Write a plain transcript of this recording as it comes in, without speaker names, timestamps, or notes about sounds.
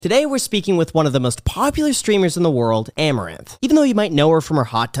Today we're speaking with one of the most popular streamers in the world, Amaranth. Even though you might know her from her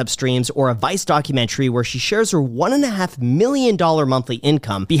hot tub streams or a Vice documentary where she shares her $1.5 million monthly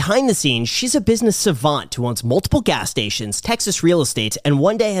income, behind the scenes, she's a business savant who owns multiple gas stations, Texas real estate, and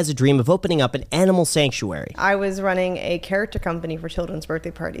one day has a dream of opening up an animal sanctuary. I was running a character company for children's birthday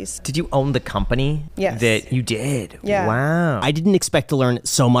parties. Did you own the company? Yes. That you did? Yeah. Wow. I didn't expect to learn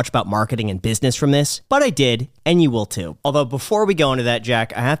so much about marketing and business from this, but I did, and you will too. Although before we go into that,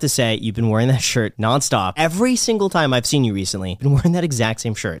 Jack, I have to say, you've been wearing that shirt nonstop. Every single time I've seen you recently, you've been wearing that exact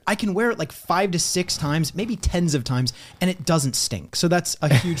same shirt. I can wear it like 5 to 6 times, maybe tens of times, and it doesn't stink. So that's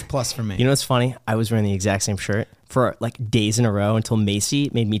a huge plus for me. You know what's funny? I was wearing the exact same shirt for like days in a row until Macy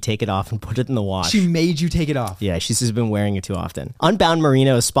made me take it off and put it in the wash. She made you take it off. Yeah, she's just been wearing it too often. Unbound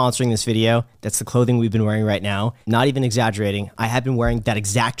Merino is sponsoring this video. That's the clothing we've been wearing right now. Not even exaggerating. I have been wearing that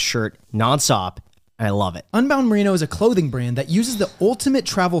exact shirt nonstop. I love it. Unbound Merino is a clothing brand that uses the ultimate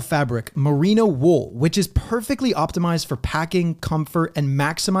travel fabric, merino wool, which is perfectly optimized for packing, comfort, and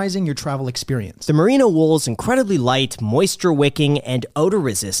maximizing your travel experience. The merino wool is incredibly light, moisture wicking, and odor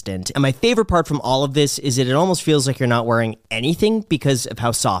resistant. And my favorite part from all of this is that it almost feels like you're not wearing anything because of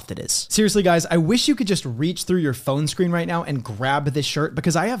how soft it is. Seriously, guys, I wish you could just reach through your phone screen right now and grab this shirt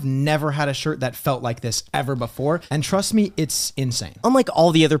because I have never had a shirt that felt like this ever before. And trust me, it's insane. Unlike all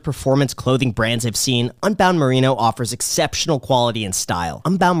the other performance clothing brands I've seen, Unbound Merino offers exceptional quality and style.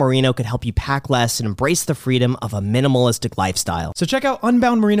 Unbound Merino could help you pack less and embrace the freedom of a minimalistic lifestyle. So check out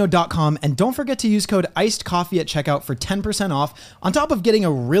unboundmerino.com and don't forget to use code ICEDCOFFEE at checkout for 10% off. On top of getting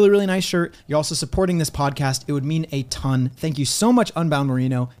a really, really nice shirt, you're also supporting this podcast. It would mean a ton. Thank you so much, Unbound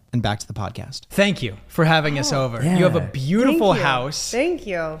Merino. And back to the podcast. Thank you for having us over. Yeah. You have a beautiful Thank you. house. Thank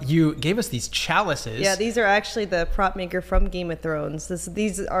you. You gave us these chalices. Yeah, these are actually the prop maker from Game of Thrones.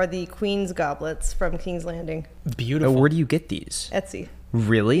 These are the Queen's goblets from King's Landing. Beautiful. Where do you get these? Etsy.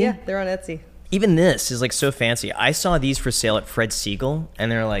 Really? Yeah, they're on Etsy. Even this is like so fancy. I saw these for sale at Fred Siegel,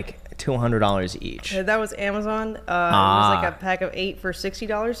 and they're like $200 each. That was Amazon. It was like a pack of 8 for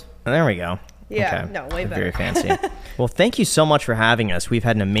 $60. There we go. Yeah, Okay. no, way better. Very fancy. Well, thank you so much for having us. We've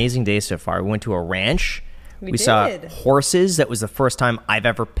had an amazing day so far. We went to a ranch. We saw did. horses. That was the first time I've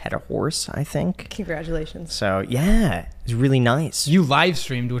ever pet a horse, I think. Congratulations. So, yeah, it was really nice. You live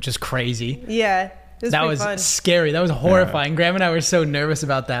streamed, which is crazy. Yeah, it was That pretty was fun. scary. That was horrifying. Graham and I were so nervous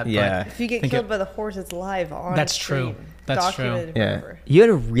about that. Yeah. If you get Think killed it- by the horse, it's live on That's stream. true. That's true. Documented Yeah. forever. You had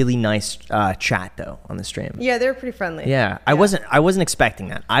a really nice chat, though, on the stream. Yeah, they're pretty friendly. Yeah, I wasn't expecting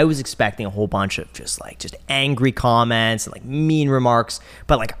that. I was expecting a whole bunch of just angry comments and like mean remarks.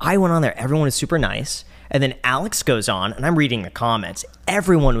 But like I went on there, everyone was super nice. And then Alex goes on, and I'm reading the comments.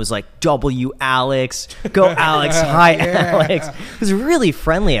 Everyone was like, W Alex, go Alex, hi Alex. It was really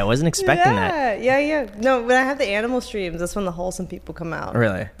friendly. I wasn't expecting that. Yeah. No, when I have the animal streams, that's when the wholesome people come out.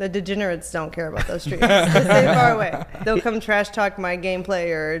 Really? The degenerates don't care about those streams. They stay far away. They'll come trash talk my gameplay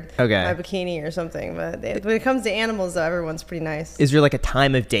or Okay. my bikini or something. But when it comes to animals, though, everyone's pretty nice. Is there like a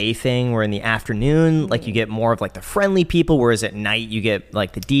time of day thing where in the afternoon, like you get more of like the friendly people, whereas at night you get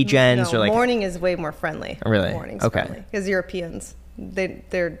like the degens No, or like morning is way more friendly. Really? Morning's Okay. friendly. Because Europeans,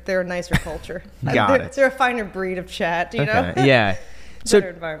 they're a nicer culture. Got it. They're a finer breed of chat, you know? Okay, yeah. So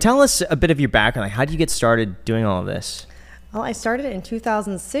Better environment. tell us a bit of your background. Like, how did you get started doing all of this? Well, I started in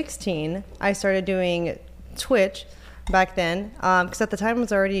 2016. I started doing Twitch back then because at the time I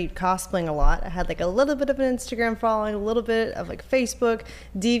was already cosplaying a lot. I had like a little bit of an Instagram following, a little bit of like Facebook.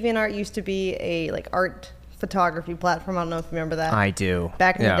 DeviantArt used to be a like art photography platform. I don't know if you remember that. I do.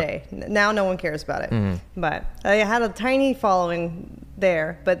 Back in the day. Now no one cares about it. But I had a tiny following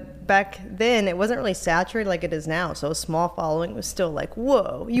there. But back then it wasn't really saturated like it is now. So a small following was still like,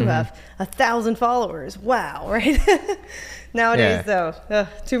 whoa, you have 1,000 followers. Wow, right? Nowadays, though,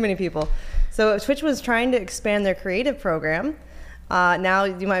 too many people. So Twitch was trying to expand their creative program.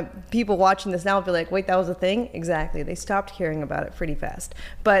 Now people watching this now will be like, wait, that was a thing? Exactly. They stopped hearing about it pretty fast.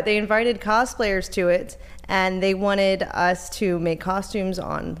 But they invited cosplayers to it, and they wanted us to make costumes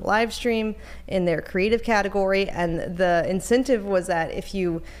on live stream in their creative category. And the incentive was that if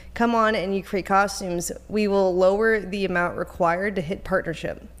you come on and you create costumes, we will lower the amount required to hit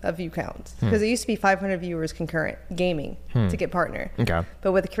partnership of view counts. Because it used to be 500 viewers concurrent gaming to get partner. Okay.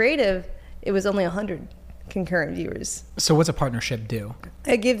 But with creative, it was only 100 concurrent viewers. So what's a partnership do?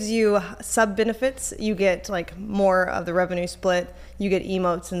 It gives you sub benefits. You get like more of the revenue split. You get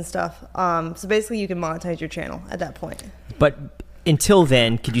emotes and stuff. So basically, you can monetize your channel at that point. But until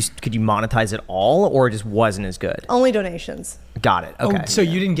then, could you monetize it all, or it just wasn't as good? Only donations. Got it. Okay. Oh, so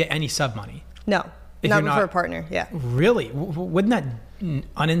you didn't get any sub money? No, If not you're for not- a partner. Yeah. Really? Wouldn't that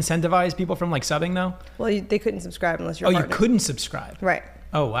unincentivize people from like subbing though? Well, they couldn't subscribe unless you're. Oh, a you partner. couldn't subscribe. Right.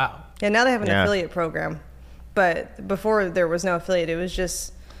 Oh, wow. Yeah, now they have an Yeah. affiliate program, but before there was no affiliate. It was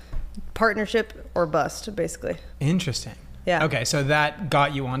just partnership or bust, basically. Interesting. Yeah. Okay, so that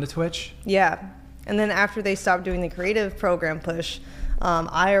got you onto Twitch? Yeah, and then after they stopped doing the creative program push,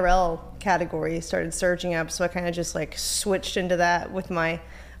 IRL category started surging up. So I kind of just like switched into that with my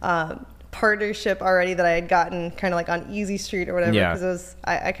partnership already that I had gotten kind of like on Easy Street or whatever. Yeah. Because it was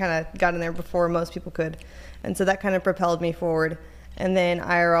I kind of got in there before most people could, and so that kind of propelled me forward. And then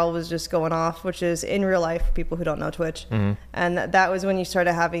IRL was just going off, which is in real life for people who don't know Twitch. Mm-hmm. And that was when you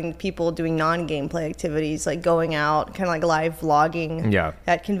started having people doing non-gameplay activities, like going out, kind of like live vlogging Yeah.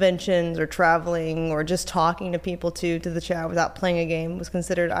 at conventions or traveling or just talking to people to the chat without playing a game was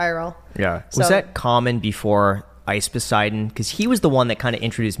considered IRL. Yeah. Was So- that common before Ice Poseidon? Because he was the one that kind of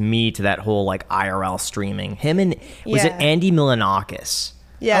introduced me to that whole like IRL streaming. Him and was it Yeah. Andy Milanakis?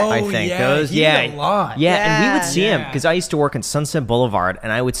 Yeah. Oh, I think yeah, those. he did Yeah, a lot. Yeah, and we would Yeah. see him Yeah. because I used to work on Sunset Boulevard,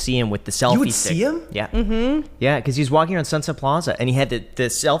 and I would see him with the selfie would stick. see him? Yeah. Mm-hmm. Yeah, because he was walking around Sunset Plaza, and he had the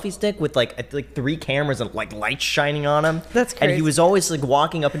selfie stick with like 3 cameras and like lights shining on him. That's And he crazy. was always like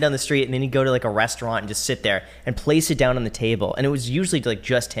walking up and down the street, and then he'd go to like a restaurant and just sit there and place it down on the table, and it was usually like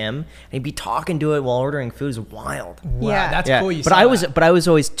just him, and he'd be talking to it while ordering food. It was wild. Wow, Yeah. that's Yeah, cool. You but saw I was that. but I was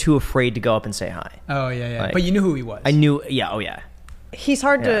always too afraid to go up and say hi. Oh, yeah, yeah. like- But you knew who he was. I knew. Yeah. Oh yeah. He's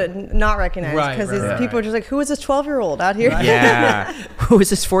hard Yeah. to not recognize Right, because right, people right. are just like, who is this 12-year-old out here? Yeah. Who is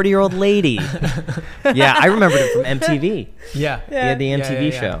this 40-year-old lady? Yeah, I remembered him from MTV. Yeah. He had the Yeah.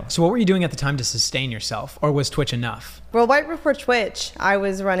 MTV show. So what were you doing at the time to sustain yourself? Or was Twitch enough? Well, right before Twitch, I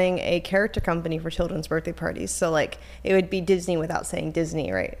was running a character company for children's birthday parties. So, like, it would be Disney without saying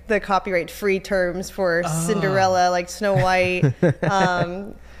Disney, right? The copyright-free terms for Cinderella, like Snow White,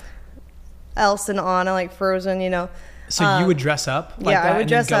 Elsa and Anna, like Frozen, you know. So you would dress up like Yeah, that I would and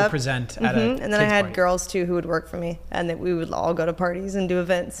dress then go up. present at Mhm. a And then I kids' had party. girls, too, who would work for me. And that we would all go to parties and do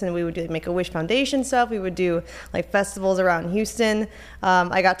events. And we would do Make-A-Wish Foundation stuff. We would do, like, festivals around Houston.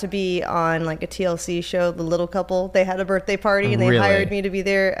 I got to be on, like, a TLC show, The Little Couple. They had a birthday party, and they Really? hired me to be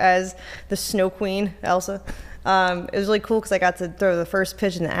there as the Snow Queen, Elsa. It was really cool because I got to throw the first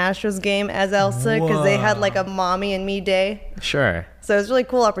pitch in the Astros game as Elsa because they had, like, a mommy and me day. Sure. So it was really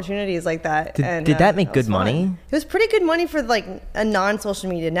cool opportunities like that. Did that make good was fun. money? It was pretty good money for like a non-social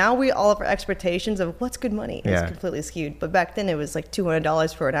media. Now all of our expectations of what's good money is Yeah. completely skewed. But back then it was like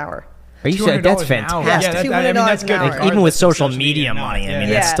 $200 for an hour. Are you saying that's $200 an hour. fantastic? Yeah, $200 that's an good. hour. Like, even regardless with of social media now. money, I mean,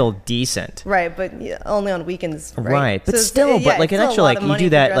 Yeah. that's still decent. Right, but only on weekends. Right. But So still, yeah, but like it's an still a extra, lot like of you money do for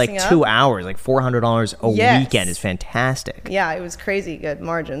that like dressing 2 up. hours, like $400 a Yes. weekend is fantastic. Yeah, it was crazy good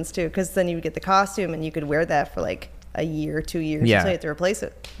margins too, because then you would get the costume and you could wear that for like a year, 2 years Yeah. until you had to replace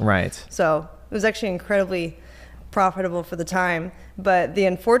it. Right. So it was actually incredibly profitable for the time. But the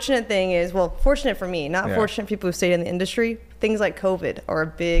unfortunate thing is, well, fortunate for me, not Yeah. fortunate people who stayed in the industry. Things like COVID are a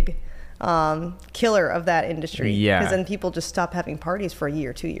big killer of that industry. Yeah. Because then people just stop having parties for a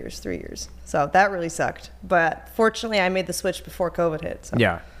year, 2 years, 3 years. So that really sucked. But fortunately, I made the switch before COVID hit. So.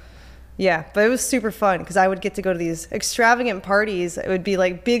 Yeah. Yeah, but it was super fun because I would get to go to these extravagant parties. It would be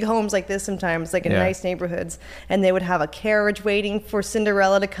like big homes like this sometimes, like in Yeah. nice neighborhoods. And they would have a carriage waiting for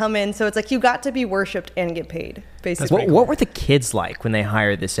Cinderella to come in. So it's like you got to be worshipped and get paid, basically. What were the kids like when they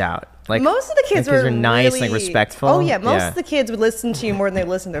hired this out? Like Most of the kids the were nice, really, like respectful. Oh yeah, most of the kids would listen to you more than they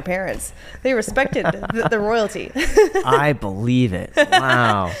listened to their parents. They respected the royalty. I believe it.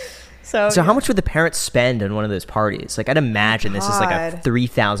 Wow. So how much would the parents spend on one of those parties? Like I'd imagine this is like a God.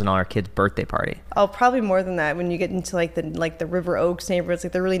 $3,000 kid's birthday party. Oh, probably more than that when you get into like the River Oaks neighborhoods,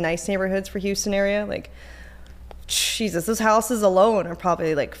 like the really nice neighborhoods for Houston area. Like, Jesus, those houses alone are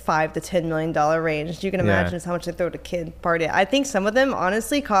probably like $5 to $10 million range. You can imagine how much they throw at a kid party. I think some of them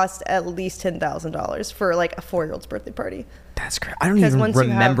honestly cost at least $10,000 for like a 4-year-old's birthday party. That's crazy. I don't 'Cause even once you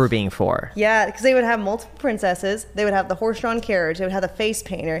remember have- being 4. Yeah, because they would have multiple princesses. They would have the horse-drawn carriage. They would have the face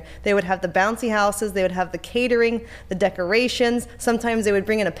painter. They would have the bouncy houses. They would have the catering, the decorations. Sometimes they would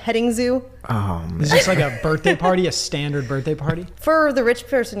bring in a petting zoo. Oh man. Is this like a birthday party, a standard birthday party? For the rich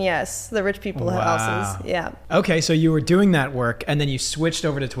person, yes. The rich people Wow. houses. Yeah. Okay, so you were doing that work and then you switched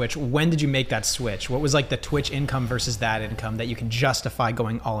over to Twitch. When did you make that switch? What was like the Twitch income versus that income that you can justify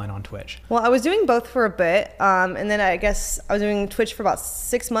going all in on Twitch? Well, I was doing both for a bit, and then I guess I was doing Twitch for about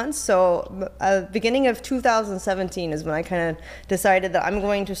 6 months. So, beginning of 2017 is when I kind of decided that I'm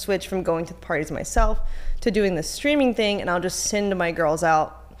going to switch from going to the parties myself to doing the streaming thing, and I'll just send my girls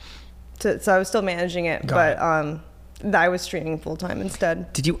out. So I was still managing it, Got but I was streaming full time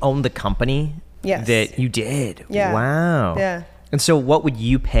instead. Did you own the company? Yes. That you did. Yeah. Wow. Yeah. And so, what would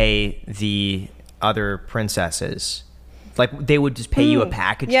you pay the other princesses? Like they would just pay you a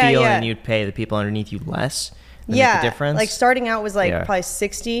package Yeah, deal, yeah. and you'd pay the people underneath you less. Make a difference? Like starting out was like Yeah. probably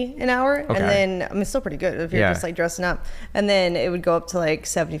 60 an hour, and then I mean, it's still pretty good if you're Yeah. just like dressing up. And then it would go up to like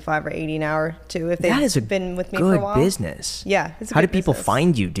 75 or 80 an hour too if they've That is a been with me for a good while. business. Yeah, it's a How good did people business.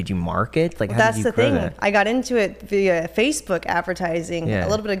 find you? Did you market? Like, how That's did you the grow thing. that? I got into it via Facebook advertising, Yeah. a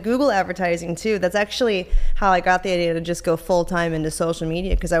little bit of Google advertising too. That's actually how I got the idea to just go full time into social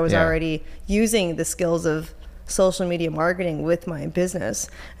media, because I was Yeah. already using the skills of social media marketing with my business,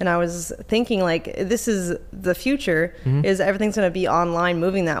 and I was thinking like, this is the future. Is everything's going to be online,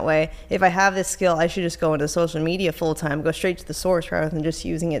 moving that way. If I have this skill, I should just go into social media full time, go straight to the source, rather than just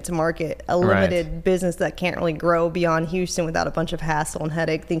using it to market a limited business that can't really grow beyond Houston without a bunch of hassle and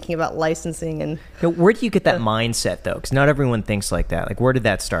headache thinking about licensing. And Now, where do you get that mindset though? Because not everyone thinks like that. Like, where did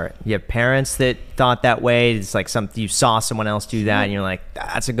that start? You have parents that thought that way. It's like something you saw someone else do that, and you're like,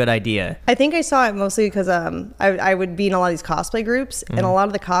 that's a good idea. I think I saw it mostly because I would be in a lot of these cosplay groups, and a lot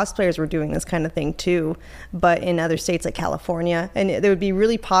of the cosplayers were doing this kind of thing too, but in other states like California, and they would be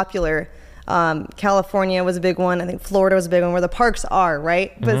really popular. California was a big one. I think Florida was a big one, where the parks are,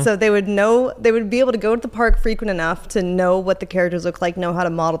 right? But so they would be able to go to the park frequent enough to know what the characters look like, know how to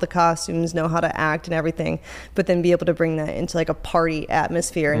model the costumes, know how to act and everything, but then be able to bring that into like a party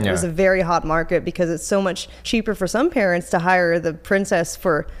atmosphere. And it was a very hot market because it's so much cheaper for some parents to hire the princess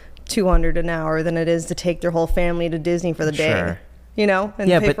for $200 an hour than it is to take their whole family to Disney for the day. Sure. You know, and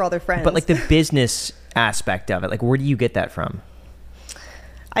pay for all their friends. But like the business aspect of it, like, where do you get that from?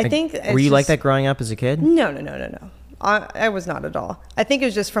 I Like, think were you like that growing up as a kid? No. I was not at all. I think it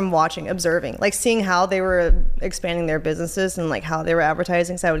was just from watching, observing, like seeing how they were expanding their businesses and like how they were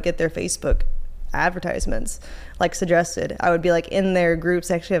advertising. So I would get their Facebook advertisements like suggested. I would be like in their groups.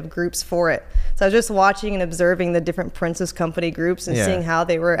 They actually have groups for it. So I was just watching and observing the different Princess Company groups and seeing how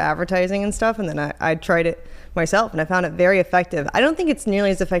they were advertising and stuff. And then I tried it myself, and I found it very effective. I don't think it's nearly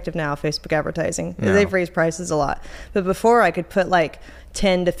as effective now, Facebook advertising. No. They've raised prices a lot. But before, I could put like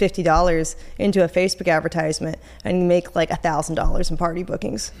 $10 to $50 into a Facebook advertisement and make like $1,000 in party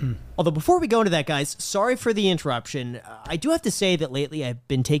bookings. Although before we go into that, guys, sorry for the interruption. I do have to say that lately I've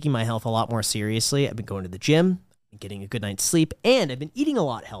been taking my health a lot more seriously. I've been going to the gym, getting a good night's sleep, and I've been eating a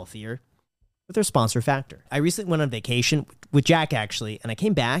lot healthier with their sponsor, Factor. I recently went on vacation with Jack, actually, and I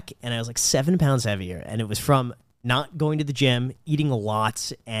came back and I was like 7 pounds heavier, and it was from not going to the gym, eating a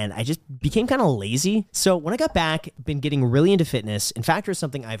lot, and I just became kind of lazy. So when I got back, been getting really into fitness, and Factor is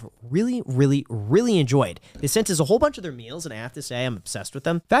something I've really enjoyed. They sent us a whole bunch of their meals, and I have to say I'm obsessed with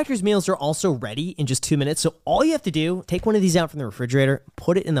them. Factor's meals are also ready in just 2 minutes, so all you have to do, take one of these out from the refrigerator,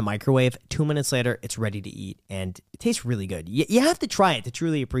 put it in the microwave, 2 minutes later, it's ready to eat, and it tastes really good. You have to try it to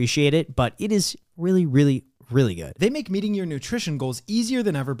truly appreciate it, but it is really good. They make meeting your nutrition goals easier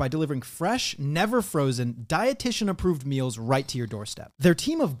than ever by delivering fresh, never frozen, dietitian-approved meals right to your doorstep. Their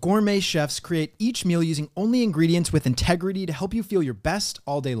team of gourmet chefs create each meal using only ingredients with integrity to help you feel your best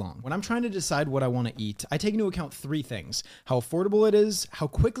all day long. When I'm trying to decide what I want to eat, I take into account 3 things: how affordable it is, how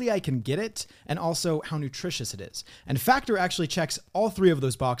quickly I can get it, and also how nutritious it is. And Factor actually checks all 3 of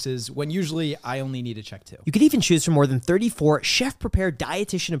those boxes when usually I only need to check 2. You could even choose from more than 34 chef-prepared,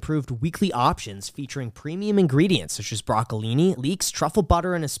 dietitian-approved weekly options featuring premium ingredients such as broccolini, leeks, truffle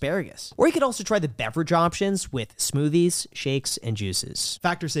butter, and asparagus. Or you could also try the beverage options with smoothies, shakes, and juices.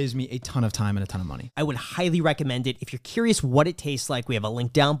 Factor saves me a ton of time and a ton of money. I would highly recommend it. If you're curious what it tastes like, we have a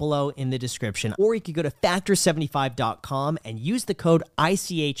link down below in the description. Or you could go to factor75.com and use the code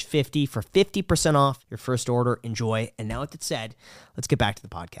ICH50 for 50% off your first order. Enjoy. And now with that said, let's get back to the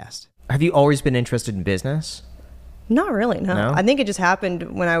podcast. Have you always been interested in business? Not really, no. No? I think it just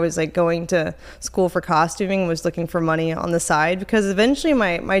happened when I was like going to school for costuming, was looking for money on the side, because eventually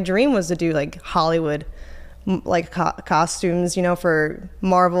my dream was to do like Hollywood like costumes, you know, for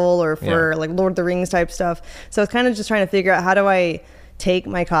Marvel or for like Lord of the Rings type stuff. So I was kind of just trying to figure out, how do I take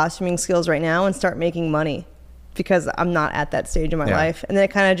my costuming skills right now and start making money, because I'm not at that stage in my life. And then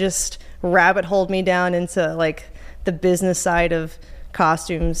it kind of just rabbit holed me down into like the business side of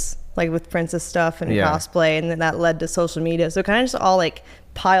costumes, like with princess stuff and cosplay, and then that led to social media. So it kind of just all like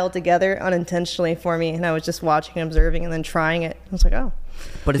piled together unintentionally for me, and I was just watching and observing and then trying it. I was like, oh.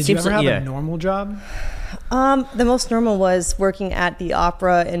 But it Did you seems ever like have a normal job? The most normal was working at the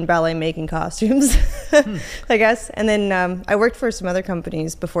opera and ballet making costumes, I guess. And then I worked for some other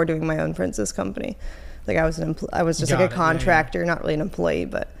companies before doing my own princess company. Like I was just Got like it, a contractor, not really an employee,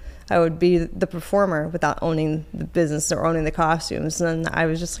 but I would be the performer without owning the business or owning the costumes. And then I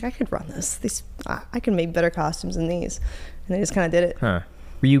was just like, I could run this. I can make better costumes than these. And I just kind of did it. Huh.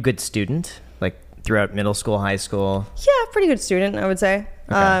 Were you a good student? Like throughout middle school, high school? Yeah, pretty good student, I would say.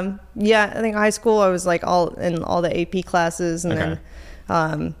 Yeah, I think high school I was like all in all the AP classes, and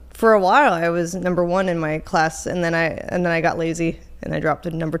then For a while, I was number 1 in my class, and then I got lazy and I dropped to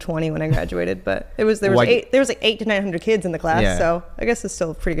number 20 when I graduated. But there was like 800 to 900 kids in the class, Yeah. so I guess it's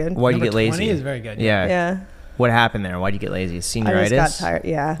still pretty good. Why'd you get 20 lazy? is very good. Yeah. Yeah. What happened there? Why'd you get lazy? I Senioritis? just got tired.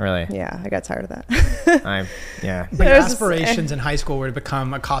 Yeah. Really? Yeah, I got tired of that. Yeah. But your It was just- aspirations in high school were to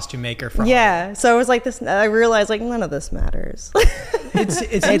become a costume maker for Yeah, so I was like this. I realized like none of this matters. It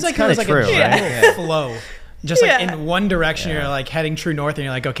seems like kinda there's like true, a general right? flow. Just like Yeah. in one direction, you're like heading true north, and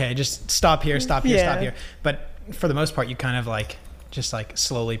you're like, okay, just stop here, stop here, stop Yeah. here. But for the most part, you kind of like just like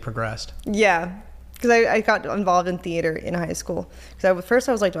slowly progressed. Yeah, because I got involved in theater in high school. Because at first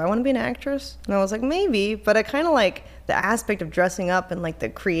I was like, do I want to be an actress? And I was like, maybe. But I kind of like the aspect of dressing up and like the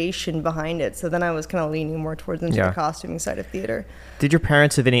creation behind it. So then I was kind of leaning more towards into Yeah. the costuming side of theater. Did your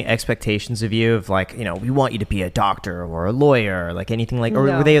parents have any expectations of you of like, we want you to be a doctor or a lawyer or like anything like, or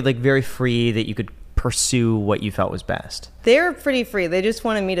No. were they like very free that you could pursue what you felt was best? They were pretty free. They just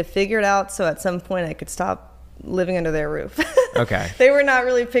wanted me to figure it out so at some point I could stop living under their roof. Okay. They were not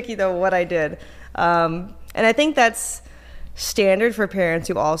really picky though what I did. And I think that's standard for parents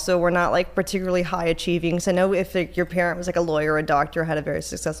who also were not like particularly high achieving. So I know if like, your parent was like a lawyer or a doctor, had a very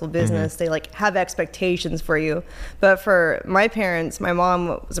successful business, they like have expectations for you. But for my parents, my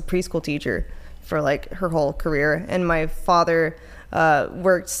mom was a preschool teacher for like her whole career, and my father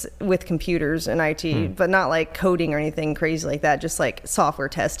works with computers and IT, but not like coding or anything crazy like that, just like software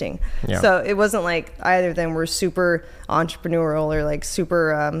testing. Yeah. So it wasn't like either of them were super entrepreneurial or like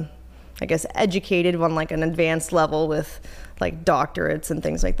super, I guess, educated on like an advanced level with like doctorates and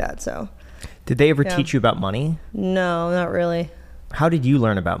things like that. So Did they ever Yeah. teach you about money? no, not really. How did you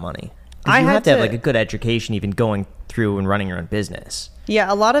learn about money? 'Cause I you had have to have to- like a good education even going through and running your own business.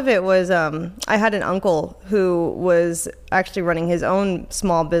 Yeah, a lot of it was I had an uncle who was actually running his own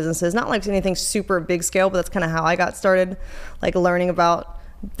small businesses, not like anything super big scale, but that's kind of how I got started, like learning about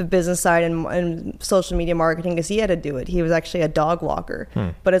the business side and social media marketing, because he had to do it. He was actually a dog walker.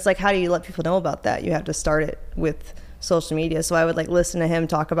 But it's like, how do you let people know about that? You have to start it with social media. So I would like listen to him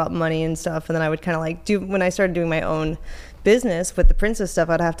talk about money and stuff, and then I would kind of like when I started doing my own business with the princess stuff,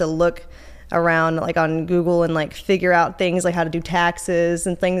 I'd have to look around like on Google and like figure out things like how to do taxes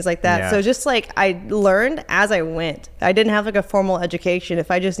and things like that. Yeah. So just like I learned as I went. I didn't have like a formal education.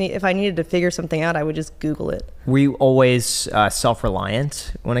 If I needed to figure something out, I would just Google it. Were you always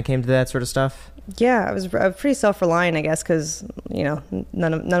self-reliant when it came to that sort of stuff? Yeah, I was pretty self-reliant, I guess, because none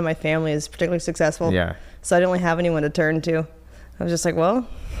of my family is particularly successful. Yeah. So I didn't really have anyone to turn to. I was just like, well,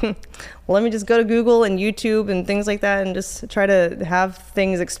 let me just go to Google and YouTube and things like that and just try to have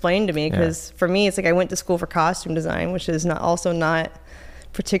things explained to me. Because for me, it's like I went to school for costume design, which is not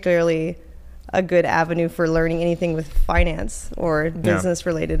particularly a good avenue for learning anything with finance or business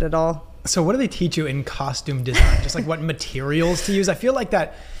related at all. So what do they teach you in costume design? Just like what materials to use? I feel like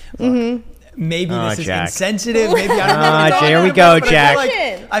that. Maybe Oh, this is Jack. insensitive. Maybe I don't know. Jay, here we go, But Jack.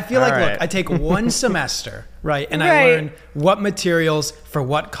 I feel like All look, right. I take one semester, right, and I Right. learn what materials for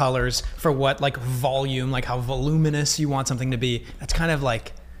what colors for what like volume, like how voluminous you want something to be. That's kind of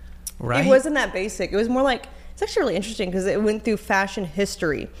like, right? It wasn't that basic. It was more like, it's actually really interesting because it went through fashion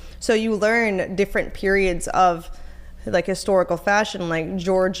history. So you learn different periods of like historical fashion, like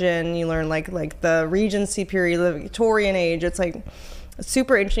Georgian, you learn like the Regency period, the Victorian age. It's like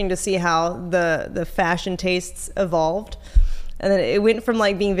super interesting to see how the fashion tastes evolved. And then it went from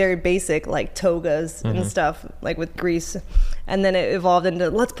like being very basic, like togas and stuff, like with Greece. And then it evolved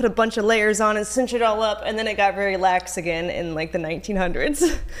into, let's put a bunch of layers on and cinch it all up. And then it got very lax again in like the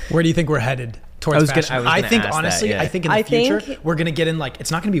 1900s. Where do you think we're headed towards I was gonna- fashion? I was gonna think ask that, honestly, yeah. I think in the I future think- we're gonna get in like,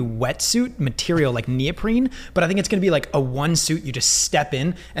 it's not gonna be wetsuit material like neoprene, but I think it's gonna be like a one suit you just step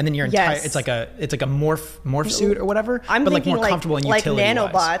in and then your entire Yes. it's like a morph suit or whatever, I'm but like thinking more comfortable and like utility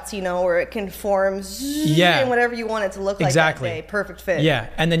nanobots, where it can form Yeah. and whatever you want it to look like Exactly. that day. Perfect fit. Yeah,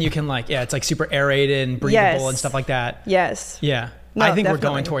 and then you can like it's like super aerated and breathable Yes. and stuff like that. Yes. Yeah. No, I think we're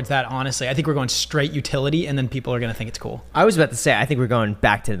definitely. going towards that, honestly. I think we're going straight utility, and then people are going to think it's cool. I was about to say, I think we're going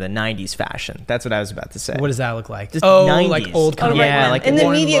back to the 90s fashion. That's what I was about to say. What does that look like? Just oh, 90s. like old kind Oh, of yeah, like like in the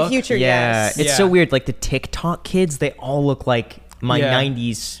worn immediate look? future, Yeah, yes. it's Yeah. so weird. Like the TikTok kids, they all look like my Yeah.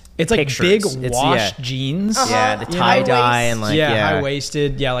 90s It's like pictures. big It's- washed jeans. Yeah, the You know? tie dye High and like high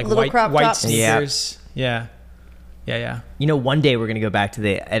waisted. Yeah, like Little white crop tops. sneakers. Yeah. Yeah. One day we're gonna go back to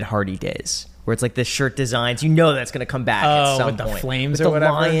the Ed Hardy days, where it's like the shirt designs. That's gonna come back at Oh, some with the point. flames with or the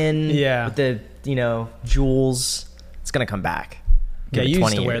whatever? lion. Yeah. with the jewels. It's gonna come back. Yeah, Give it you used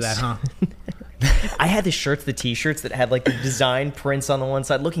 20 to wear years. that, huh? I had the shirts, the T-shirts that had like the design prints on the one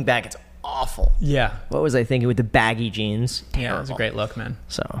side. Looking back, it's awful. Yeah. What was I thinking with the baggy jeans? Yeah, it was a Terrible. great look, man.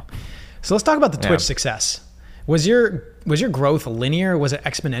 So So let's talk about the Yeah. Twitch success. Was your growth linear? Was it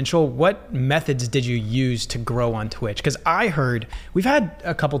exponential? What methods did you use to grow on Twitch? Because I heard, we've had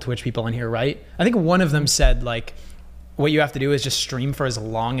a couple Twitch people in here, right? I think one of them said like, what you have to do is just stream for as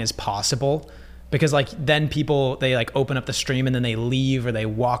long as possible, because like then people, they like open up the stream and then they leave, or they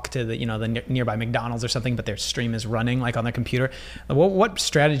walk to the, you know, the nearby McDonald's or something, but their stream is running like on their computer. What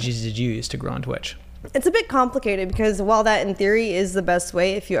strategies did you use to grow on Twitch? It's a bit complicated because while that in theory is the best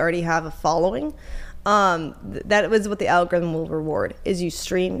way if you already have a following, that was what the algorithm will reward, is you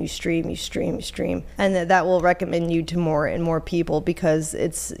stream, and that will recommend you to more and more people because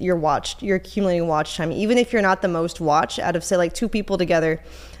it's you're accumulating watch time. Even if you're not the most watched out of, say, like 2 people together,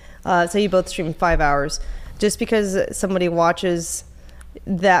 say you both stream 5 hours, just because somebody watches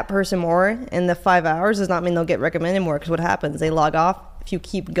that person more in the 5 hours does not mean they'll get recommended more, because what happens, they log off. If you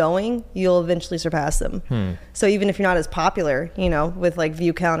keep going, you'll eventually surpass them. So even if you're not as popular, you know, with like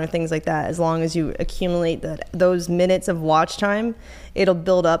view count or things like that, as long as you accumulate those minutes of watch time, it'll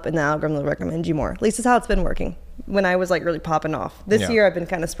build up and the algorithm will recommend you more. At least that's how it's been working when I was like really popping off. This year I've been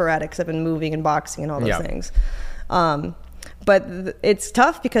kind of sporadic because I've been moving and boxing and all those things. But it's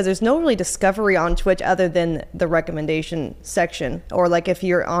tough because there's no really discovery on Twitch other than the recommendation section. Or like if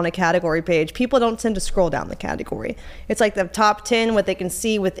you're on a category page, people don't tend to scroll down the category. It's like the top 10, what they can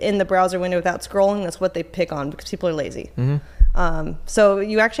see within the browser window without scrolling, that's what they pick on because people are lazy. So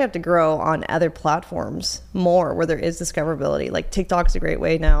you actually have to grow on other platforms more where there is discoverability. Like TikTok is a great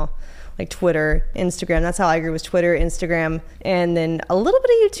way now. Like Twitter, Instagram. That's how I grew, was Twitter, Instagram, and then a little bit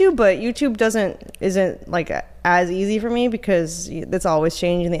of YouTube. But YouTube isn't like as easy for me because it's always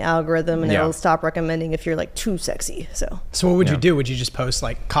changing the algorithm, and it'll stop recommending if you're like too sexy. So what would you do? Would you just post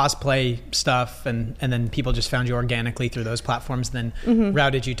like cosplay stuff, and then people just found you organically through those platforms, and then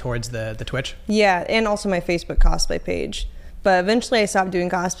routed you towards the Twitch? Yeah, and also my Facebook cosplay page. But eventually, I stopped doing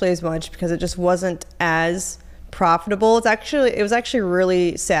cosplay as much because it just wasn't as profitable. It was actually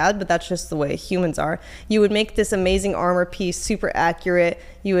really sad, but that's just the way humans are. You would make this amazing armor piece super accurate,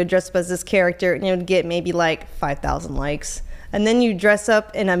 you would dress up as this character, and you would get maybe like 5,000 likes, and then you dress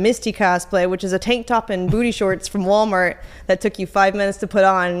up in a Misty cosplay, which is a tank top and booty shorts from Walmart that took you 5 minutes to put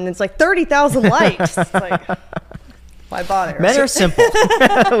on, and it's like 30,000 likes. It's like, I bought it. Right? Men are simple.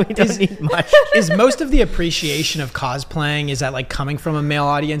 We don't need much. Is most of the appreciation of cosplaying, is that like coming from a male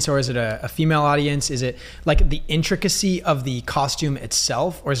audience, or is it a female audience? Is it like the intricacy of the costume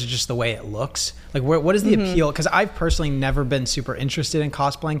itself, or is it just the way it looks? Like what is the appeal? Because I've personally never been super interested in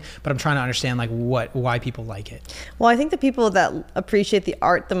cosplaying, but I'm trying to understand like why people like it. Well, I think the people that appreciate the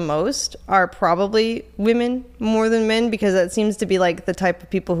art the most are probably women more than men, because that seems to be like the type of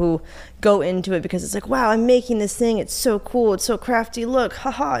people who go into it because it's like, wow, I'm making this thing, it's so cool, it's so crafty, look,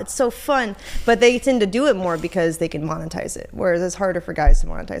 haha, it's so fun. But they tend to do it more because they can monetize it, whereas it's harder for guys to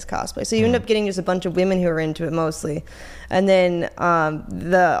monetize cosplay. So you end up getting just a bunch of women who are into it mostly. And then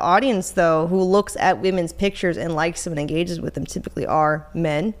the audience, though, who looks at women's pictures and likes them and engages with them typically are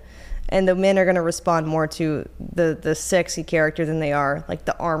men. And the men are going to respond more to the sexy character than they are like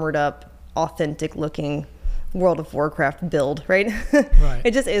the armored up, authentic looking World of Warcraft build, right? Right.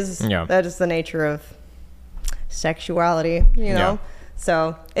 It just is. That is the nature of sexuality, you know?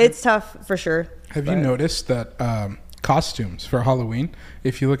 So it's tough for sure. Have you noticed that costumes for Halloween,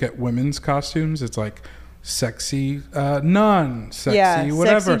 if you look at women's costumes, it's like sexy nun, sexy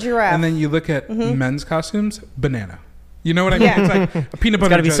whatever. Sexy giraffe. And then you look at men's costumes, banana. You know what I mean? It's like a peanut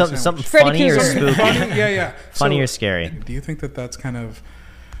butter. It's got to be something funny or spooky. Funny or scary. Do you think that that's kind of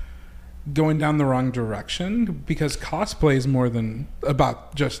going down the wrong direction? Because cosplay is more than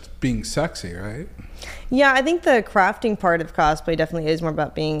about just being sexy, right? Yeah, I think the crafting part of cosplay definitely is more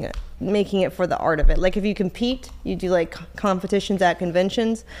about making it for the art of it. Like if you compete, you do like competitions at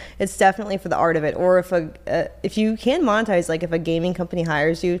conventions, it's definitely for the art of it. Or if you can monetize, like if a gaming company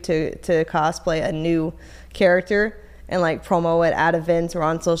hires you to cosplay a new character and like promo it at events or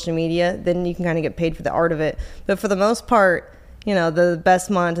on social media, then you can kind of get paid for the art of it. But for the most part, you know, the best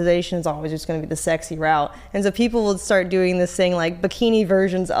monetization is always just going to be the sexy route. And so people will start doing this thing like bikini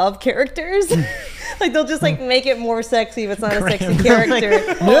versions of characters. Like they'll just like make it more sexy if it's not a sexy character.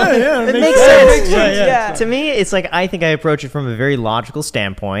 It makes sense. Yeah. To me, it's like, I think I approach it from a very logical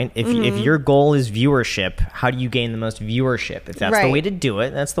standpoint. If your goal is viewership, how do you gain the most viewership? If that's the way to do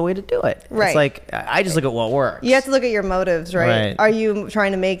it, that's the way to do it. Right. It's like, I just look at what works. You have to look at your motives, right? Are you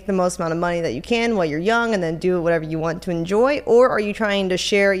trying to make the most amount of money that you can while you're young and then do whatever you want to enjoy? Or are you trying to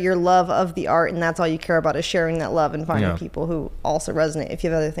share your love of the art, and that's all you care about is sharing that love and finding people who also resonate? If you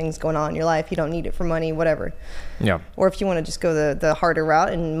have other things going on in your life, you don't need it for money, whatever. Yeah. Or if you want to just go the harder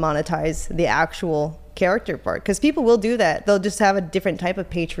route and monetize the actual character part, because people will do that. They'll just have a different type of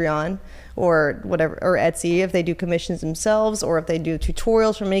Patreon or whatever, or Etsy if they do commissions themselves, or if they do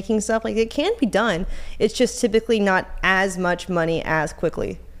tutorials for making stuff. Like, it can be done. It's just typically not as much money as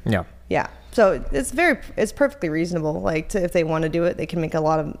quickly. Yeah. Yeah. So it's perfectly reasonable. Like, if they want to do it, they can make a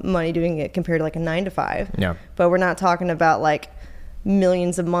lot of money doing it compared to like a 9-to-5. Yeah. But we're not talking about like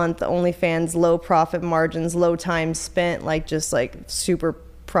millions a month, OnlyFans, low profit margins, low time spent, like just like super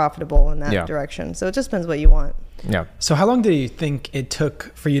profitable in that direction. So it just depends what you want. Yeah. So how long do you think it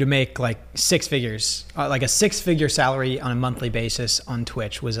took for you to make like 6 figures, like a 6-figure salary on a monthly basis on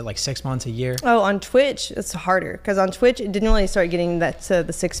Twitch? Was it like 6 months, a year? Oh, on Twitch, it's harder, because on Twitch, it didn't really start getting that to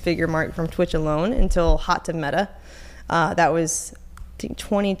the 6-figure mark from Twitch alone until Hot to Meta. That was, I think,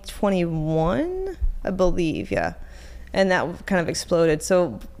 2021, I believe. Yeah. And that kind of exploded.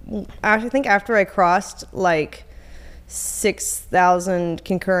 So I think after I crossed like 6,000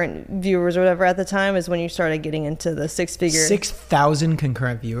 concurrent viewers or whatever at the time is when you started getting into the 6-figure. 6,000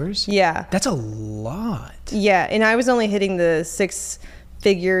 concurrent viewers? Yeah. That's a lot. Yeah. And I was only hitting the 6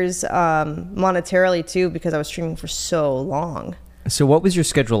 figures monetarily too, because I was streaming for so long. So what was your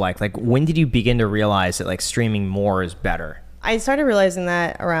schedule like? Like, when did you begin to realize that like streaming more is better? I started realizing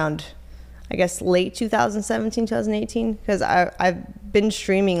that around, I guess, late 2017, 2018, because I've been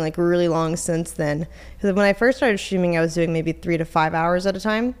streaming like really long since then. Because when I first started streaming, I was doing maybe 3 to 5 hours at a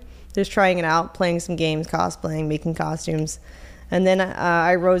time, just trying it out, playing some games, cosplaying, making costumes. And then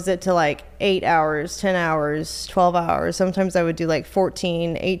I rose it to like 8 hours, 10 hours, 12 hours. Sometimes I would do like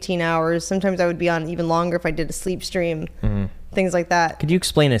 14, 18 hours. Sometimes I would be on even longer if I did a sleep stream, things like that. Could you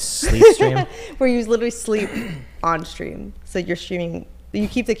explain a sleep stream? Where you literally sleep on stream. So you're streaming, you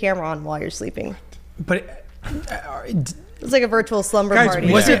keep the camera on while you're sleeping. But It's like a virtual slumber Guys,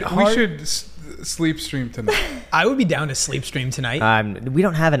 party. Was it we hard? should sleep stream tonight. I would be down to sleep stream tonight. We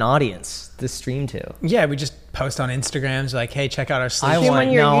don't have an audience to stream to. Yeah, we just post on Instagrams like, hey, check out our sleep I Stream want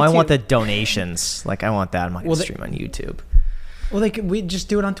on your I want YouTube. the donations. Like, I want that. I'm not gonna Well, they- stream on YouTube. Well, we just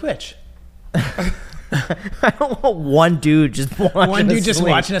do it on Twitch. I don't want one dude just watching. One dude us just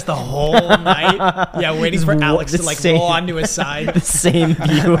sleep. watching us the whole night. Yeah, waiting for Just Alex the to like same- roll onto his side. The same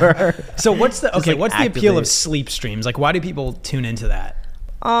viewer. So what's the like, what's the appeal actively- of sleep streams? Like, why do people tune into that?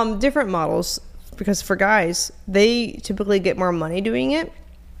 Different models, because for guys, they typically get more money doing it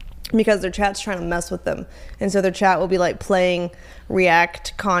because their chat's trying to mess with them. And so their chat will be like playing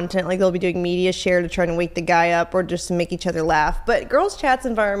react content, like they'll be doing media share to try and wake the guy up or just to make each other laugh. But girls' chats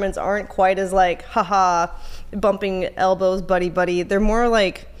environments aren't quite as like, haha, bumping elbows, buddy. They're more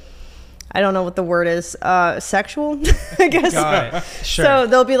like, I don't know what the word is, sexual, I guess. Got it. Sure. So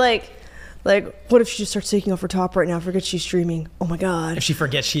they'll be like, what if she just starts taking off her top right now? Forget she's streaming. Oh my God. If she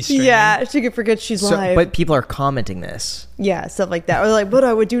forgets she's streaming. Yeah, she could forget she's live. But people are commenting this. Yeah, stuff like that. Or like, what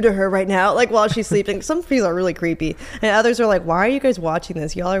I would do to her right now, like while she's sleeping. Some people are really creepy. And others are like, why are you guys watching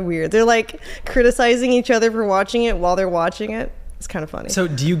this? Y'all are weird. They're like criticizing each other for watching it while they're watching it. It's kind of funny. So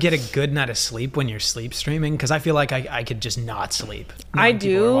do you get a good night of sleep when you're sleep streaming? Because I feel like I could just not sleep. I knowing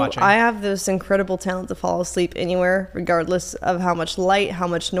people are do. watching. I have this incredible talent to fall asleep anywhere, regardless of how much light, how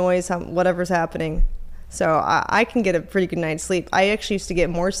much noise, whatever's happening. So I can get a pretty good night's sleep. I actually used to get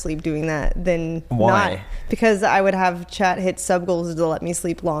more sleep doing that than Why? not. Because I would have chat hit sub goals to let me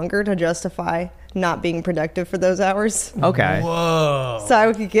sleep longer to justify not being productive for those hours. Okay. Whoa. So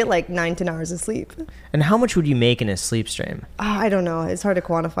I could get like 9-10 hours of sleep. And how much would you make in a sleep stream? I don't know. It's hard to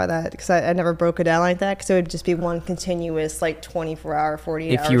quantify that because I never broke it down like that, because it would just be one continuous like 24-hour,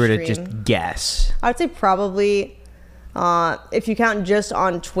 48-hour If you were to stream. just guess. I would say probably, if you count just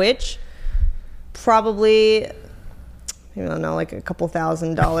on Twitch, probably, I don't know, like a couple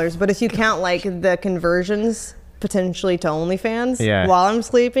 $1,000. But if you count like the conversions potentially to OnlyFans Yeah. while I'm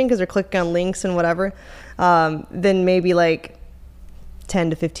sleeping, because they're clicking on links and whatever, then maybe like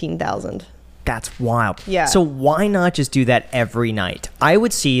 10 to 15,000. That's wild. Yeah. So why not just do that every night? I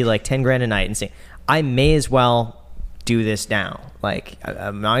would see like 10 grand a night and say, I may as well do this now. Like,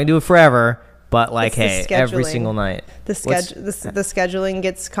 I'm not gonna do it forever, but like, It's the hey, every scheduling. single night. The scheduling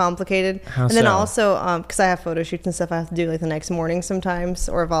gets complicated. How and then so? also, because I have photo shoots and stuff I have to do like the next morning sometimes,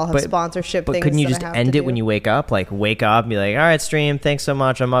 or if I'll have sponsorship But things. couldn't you that I just have end to it when do. you wake up? Like, wake up and be like, all right, stream, thanks so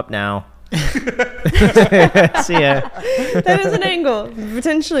much, I'm up now. See ya. That is an angle.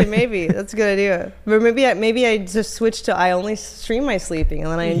 Potentially, maybe that's a good idea. But maybe I just switch to I only stream my sleeping,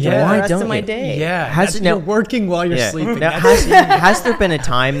 and then I enjoy Yeah. the Why rest don't of my you? day. Yeah. Has- You're now- working while you're Yeah. sleeping. Now, That's- has there been a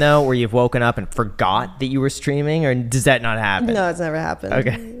time though where you've woken up and forgot that you were streaming, or does that not happen? No, it's never happened.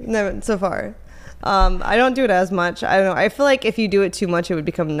 Okay. Never so far. I don't do it as much. I don't know. I feel like if you do it too much, it would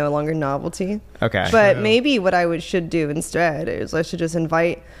become no longer novelty. Okay. But maybe what I should do instead is I should just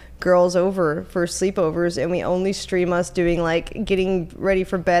invite girls over for sleepovers, and we only stream us doing like getting ready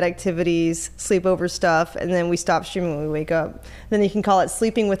for bed activities, sleepover stuff, and then we stop streaming when we wake up. Then you can call it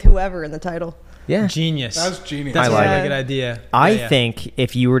Sleeping with Whoever in the title. Yeah. Genius. That's genius. That's I a like really it. good idea. I Yeah. think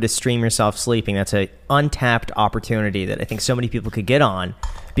if you were to stream yourself sleeping, that's a untapped opportunity that I think so many people could get on,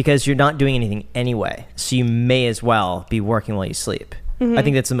 because you're not doing anything anyway. So you may as well be working while you sleep. I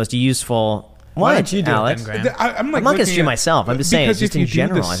think that's the most useful. Why don't you do Alex? it then, Graham? I'm I'm not gonna looking stream at- myself. I'm just saying, because just if you in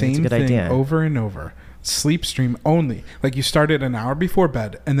general, do the I think it's a same good thing idea. over and over, sleep stream only. Like you start it an hour before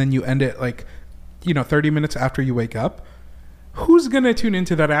bed, and then you end it like, 30 minutes after you wake up. Who's gonna tune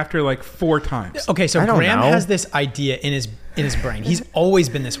into that after like 4 times? Okay, so I don't Graham know. has this idea in his brain. He's always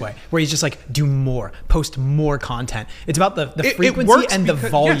been this way, where he's just like, do more, post more content. It's about the frequency and the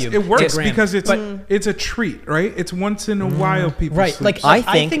volume. Yes, it works to Graham. because But- it's a treat, right? It's once in a while people right, sleep. like,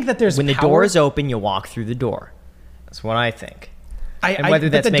 I think that there's when the power- door is open, you walk through the door. That's what I think. And whether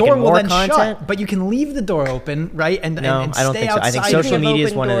but that's the making door will more then content? shut, but you can leave the door open, right? And No, and I don't stay think so. I think outside. social Speaking of media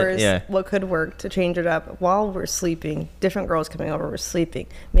is open one of the- doors, yeah. what could work to change it up while we're sleeping? Different girls coming over, we're sleeping.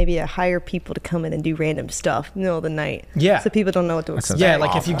 Maybe I hire people to come in and do random stuff in the middle of the night. Yeah. So people don't know what to expect. Yeah,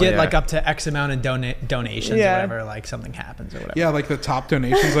 like if you awful, get yeah. like up to X amount in donations Yeah. or whatever, like something happens or whatever. Yeah, like the top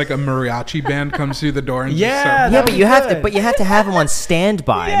donations, like a mariachi band comes through the door and Yeah, just that Yeah, would but be you have to. good. But you have to have them on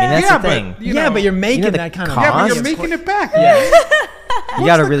standby. I mean, that's Yeah, the but thing. you yeah, know- but you're making the that kind of cost? yeah, but Yes. you're making it back. Yeah. You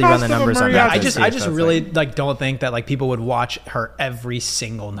got to the really run cost the of a numbers on mariachi? that. I to just see I if just that's really like- don't think that like people would watch her every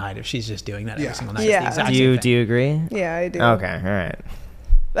single night if she's just doing that every Yeah. single night. Yeah. It's the exact Do same you thing. do you agree? Yeah, I do. Okay, all right.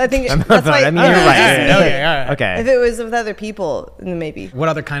 I think I'm that's why. I mean, you're All right. right, Yeah, okay, all right. Okay. If it was with other people, then maybe. What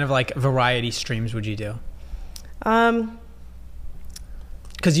other kind of like variety streams would you do?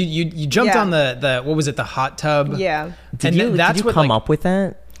 Because you jumped Yeah. on the what was it, the hot tub? Yeah. Did you what, come like- up with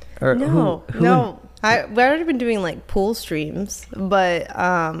that? Or No, who no. We've already been doing like pool streams, but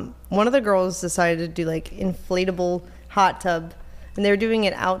one of the girls decided to do like inflatable hot tub, and they were doing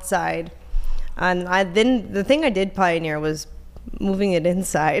it outside. And then the thing I did pioneer was moving it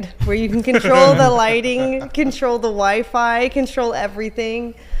inside, where you can control the lighting, control the Wi-Fi, control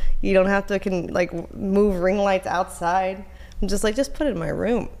everything. You don't have to move ring lights outside. I'm just put it in my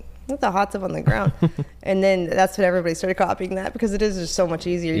room. Put the hot tub on the ground. And then that's when everybody started copying that, because it is just so much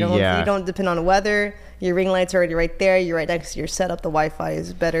easier. You don't depend on weather. Your ring light's already right there. You're right next to your setup. The Wi-Fi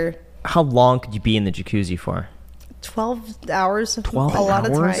is better. How long could you be in the jacuzzi for? 12 hours. 12 a lot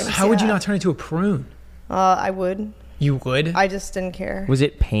of hours? times. How would you yeah. not turn into a prune? I would. You would. I just didn't care. Was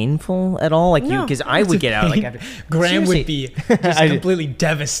it painful at all? Like you, No. because I would get out like after. Graham would be Seriously. just completely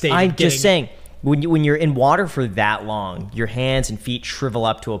devastated. I'm getting- just saying, when you're in water for that long, your hands and feet shrivel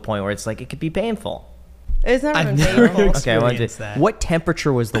up to a point where it's like it could be painful. It's not I've even never painful. Okay, experienced that. what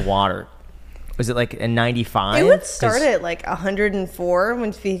temperature was the water? Was it like a 95? It would start at like 104 when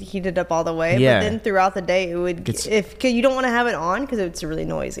it heated up all the way, Yeah. but then throughout the day it would Gets- cause you don't want to have it on because it's really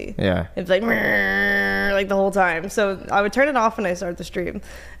noisy. Yeah. It's like the whole time. So I would turn it off when I start the stream,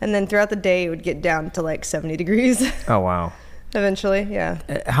 and then throughout the day it would get down to like 70 degrees. Oh wow. Eventually, yeah.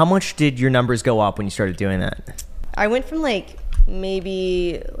 How much did your numbers go up when you started doing that? I went from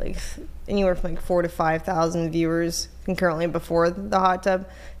maybe anywhere from 4,000 to 5,000 viewers concurrently before the hot tub,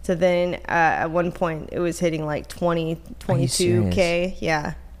 to then at one point it was hitting 20, 22K.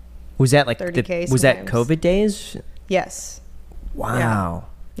 Yeah. Was that like 30K was that sometimes. COVID days? Yes. Wow.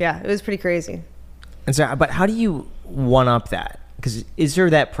 Yeah, it was pretty crazy. And so, but how do you one up that? Because is there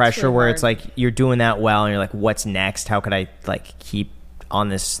that pressure really where hard. it's like you're doing that well and you're like, what's next? How could I keep on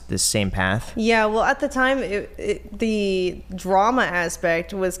this same path? Yeah, well, at the time, the drama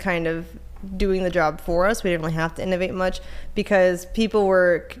aspect was kind of doing the job for us. We didn't really have to innovate much because people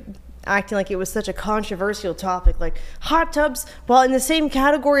were acting like it was such a controversial topic, like hot tubs, well, in the same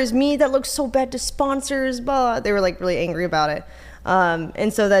category as me, that looks so bad to sponsors, blah. They were really angry about it.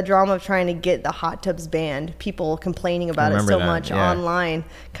 And so that drama of trying to get the hot tubs banned, people complaining about it remember so that, much yeah. online,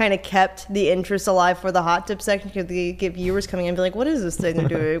 kind of kept the interest alive for the hot tub section, because they get viewers coming in and be like, what is this thing they're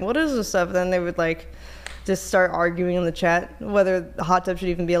doing? What is this stuff? And then they would just start arguing in the chat whether the hot tub should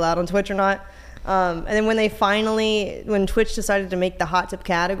even be allowed on Twitch or not. And then when Twitch decided to make the hot tub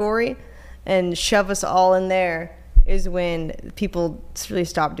category and shove us all in there, is when people really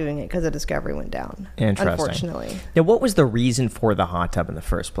stopped doing it because the discovery went down. Interesting. Unfortunately. Now, what was the reason for the hot tub in the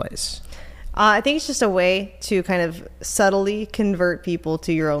first place? I think it's just a way to kind of subtly convert people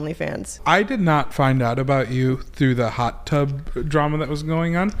to your OnlyFans. I did not find out about you through the hot tub drama that was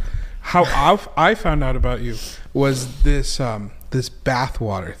going on. How I found out about you was this this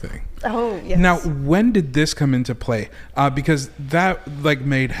bathwater thing. Oh, yes. Now, when did this come into play? Because that like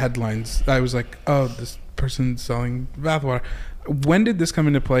made headlines. I was like, oh, this person's selling bathwater. When did this come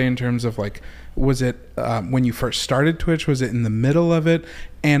into play in terms of like, was it when you first started Twitch? Was it in the middle of it?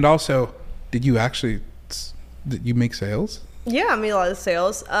 And also, did you make sales? Yeah, I made a lot of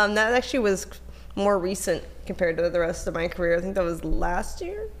sales. That actually was more recent compared to the rest of my career. I think that was last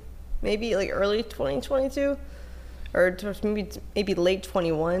year, maybe like early 2022, or maybe late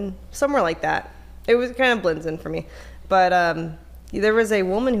 21, somewhere like that. It was kind of blends in for me. But there was a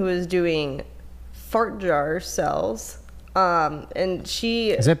woman who was doing fart jar sales, and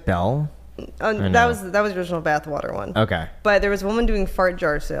she Is it Belle? that was the original bathwater one. Okay. But there was a woman doing fart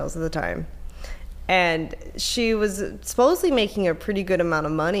jar sales at the time, and she was supposedly making a pretty good amount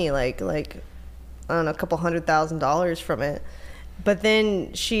of money, like I don't know, a couple $100,000 from it. But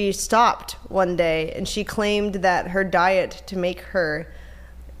then she stopped one day, and she claimed that her diet to make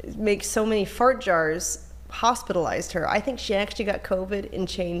so many fart jars hospitalized her. I think she actually got COVID and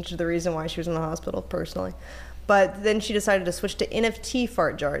changed the reason why she was in the hospital personally. But then she decided to switch to NFT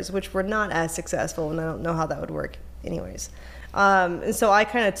fart jars, which were not as successful, and I don't know how that would work anyways. And so I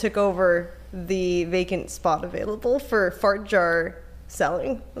kind of took over the vacant spot available for fart jar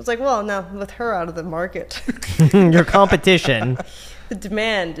selling. I was like, well, now with her out of the market, Your competition. the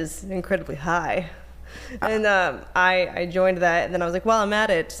demand is incredibly high. And I joined that, and then I was like, well, I'm at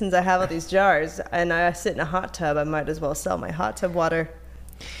it. Since I have all these jars and I sit in a hot tub, I might as well sell my hot tub water.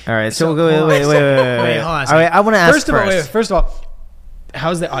 All right, so we'll go. Wait. hold on a All right, second. I want to ask First of all,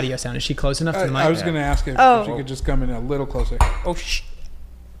 how's the audio sound? Is she close enough to the mic? I was going to ask if you could just come in a little closer. Oh,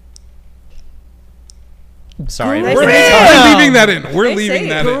 sorry. Nice We're save. leaving that in. We're Nice leaving save.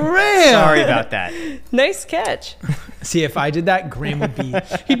 that in. Sorry about that. Nice catch. See, if I did that, Graham would be.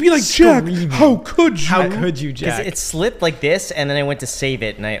 He'd be like, Jack, Screaming. how could you? How could you, Because Jack? it slipped like this, and then I went to save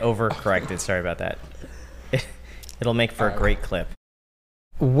it, and I overcorrected. Sorry about that. It'll make for a great clip.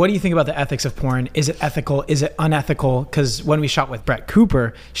 What do you think about the ethics of porn? Is it ethical? Is it unethical? Because when we shot with Brett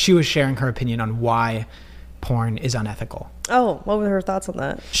Cooper, she was sharing her opinion on why porn is unethical. Oh, what were her thoughts on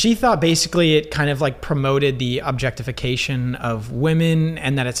that? She thought basically it kind of like promoted the objectification of women,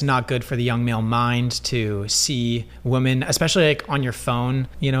 and that it's not good for the young male mind to see women, especially like on your phone,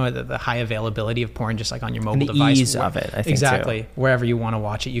 you know, the high availability of porn, just like on your mobile the device. ease of it, I think, exactly. Wherever you want to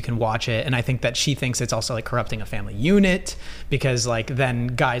watch it, you can watch it. And I think that she thinks it's also like corrupting a family unit, because like then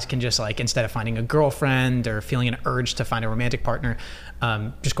guys can just like, instead of finding a girlfriend or feeling an urge to find a romantic partner,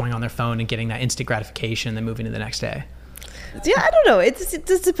 just going on their phone and getting that instant gratification and then moving to the next day. Yeah, I don't know. It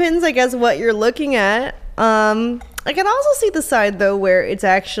just depends, I guess, what you're looking at. I can also see the side, though, where it's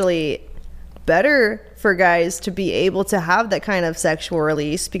actually better for guys to be able to have that kind of sexual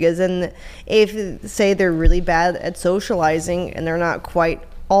release, because then if, say, they're really bad at socializing and they're not quite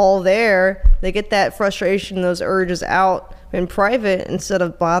all there, they get that frustration, those urges out in private instead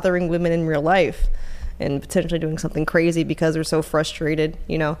of bothering women in real life and potentially doing something crazy because they're so frustrated,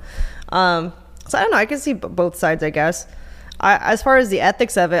 you know. So I don't know. I can see both sides, I guess. As far as the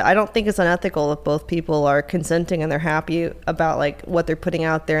ethics of it, I don't think it's unethical if both people are consenting and they're happy about like what they're putting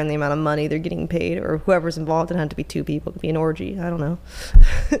out there and the amount of money they're getting paid, or whoever's involved. It doesn't have to be two people. It could be an orgy. I don't know.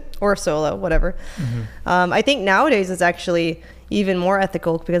 Or solo, whatever. Mm-hmm. I think nowadays it's actually even more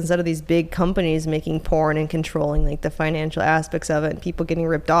ethical, because instead of these big companies making porn and controlling like the financial aspects of it and people getting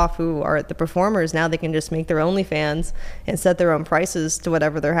ripped off who are the performers, now they can just make their OnlyFans and set their own prices to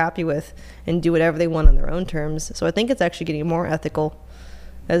whatever they're happy with and do whatever they want on their own terms. So I think it's actually getting more ethical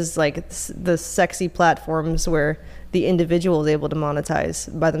as like the sexy platforms where the individual is able to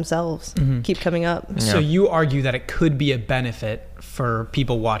monetize by themselves keep coming up. So you argue that it could be a benefit for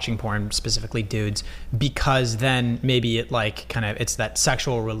people watching porn, specifically dudes, because then maybe it like kind of, it's that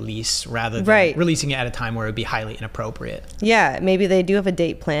sexual release rather than releasing it at a time where it would be highly inappropriate. Yeah, maybe they do have a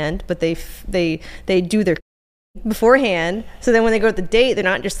date planned, but they do their beforehand, so then when they go to the date, they're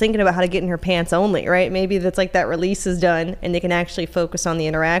not just thinking about how to get in her pants only, right? Maybe that's like that release is done and they can actually focus on the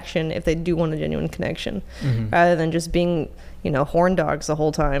interaction if they do want a genuine connection, rather than just being, you know, horn dogs the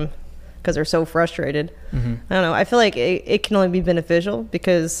whole time because they're so frustrated. I don't know. I feel like it can only be beneficial,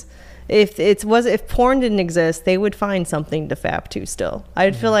 because if porn didn't exist, they would find something to fap to still.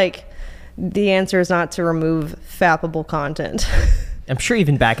 I'd feel like the answer is not to remove fappable content. I'm sure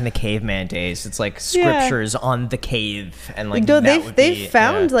even back in the caveman days, it's like scriptures on the cave, and like no, that they've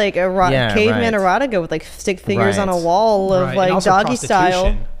found like caveman erotica with like stick figures on a wall of like and also doggy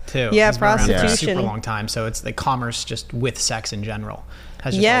style. Too. Yeah, It's been around for a prostitution. super long time. So it's the commerce just with sex in general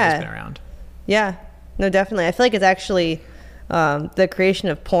has just always been around. Yeah, no, definitely. I feel like it's actually the creation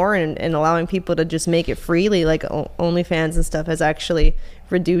of porn and allowing people to just make it freely, like OnlyFans and stuff, is actually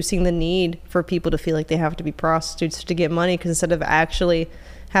reducing the need for people to feel like they have to be prostitutes to get money, because instead of actually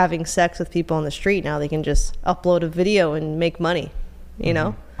having sex with people on the street, now they can just upload a video and make money, you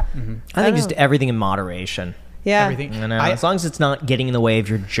know? I think just everything in moderation. Yeah. Everything. You know, as long as it's not getting in the way of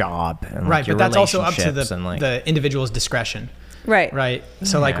your job and like, your but that's also up to relationships and, like, the individual's discretion. Right.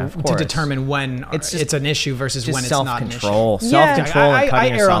 So like of to course. determine when It's it's, just- an issue versus just when it's not an issue. self-control. Yeah. Self-control and I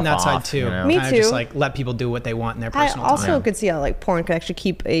cutting err yourself on that off, side too. you know? Me Kinda just too. like let people do what they want in their I personal also time. could see how like porn could actually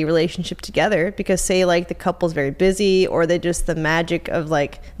keep a relationship together, because say like the couple's very busy, or they just, the magic of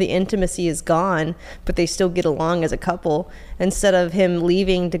like the intimacy is gone, but they still get along as a couple. Instead of him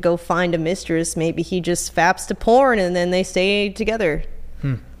leaving to go find a mistress, maybe he just faps to porn and then they stay together.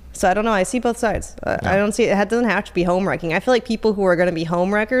 So I don't know. I see both sides. I don't see it doesn't have to be home wrecking. I feel like people who are going to be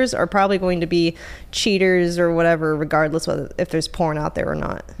home wreckers are probably going to be cheaters or whatever, regardless whether if there's porn out there or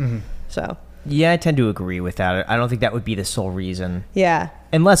not. So Yeah, I tend to agree with that. I don't think that would be the sole reason. yeah.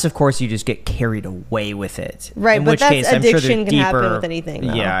 Unless, of course, you just get carried away with it. Right, In but which that's case, I'm sure addiction there's can happen deeper- with anything,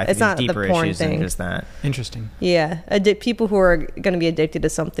 though. Yeah, I think It's not there's the deeper porn issues than thing. just that. Interesting. Yeah, people who are going to be addicted to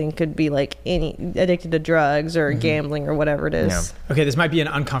something could be like addicted to drugs or gambling or whatever it is. Yeah. Okay, this might be an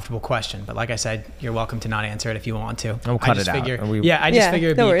uncomfortable question, but like I said, you're welcome to not answer it if you want to. We'll I cut just it out, figure, and we- I just Yeah, figure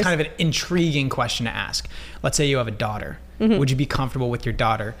it'd no be worries. kind of an intriguing question to ask. Let's say you have a daughter. Mm-hmm. Would you be comfortable with your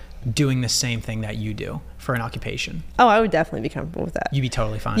daughter doing the same thing that you do for an occupation? Oh, I would definitely be comfortable with that. You'd be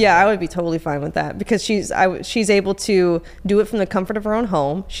totally fine. Yeah, with I would be totally fine with that, because she's able to do it from the comfort of her own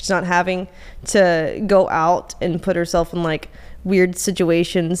home. She's not having to go out and put herself in like weird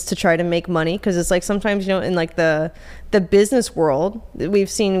situations to try to make money, because it's like sometimes, you know, in like the business world,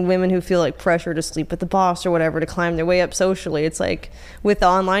 we've seen women who feel like pressure to sleep with the boss or whatever to climb their way up socially. It's like with the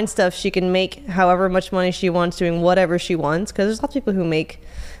online stuff, she can make however much money she wants doing whatever she wants, because there's lots of people who make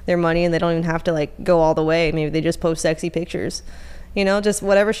their money and they don't even have to like go all the way. Maybe they just post sexy pictures, you know, just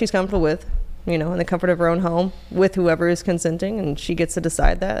whatever she's comfortable with, you know, in the comfort of her own home with whoever is consenting, and she gets to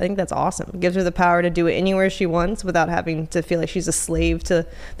decide that. I think that's awesome. It gives her the power to do it anywhere she wants without having to feel like she's a slave to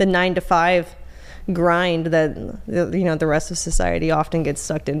the 9-to-5 grind that, you know, the rest of society often gets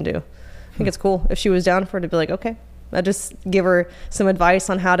sucked into. I think it's cool if she was down for it to be like, okay, I'll just give her some advice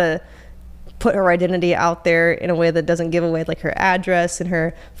on how to put her identity out there in a way that doesn't give away like her address and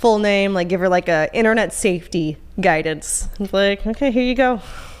her full name, like give her like a internet safety guidance. It's like, okay, here you go.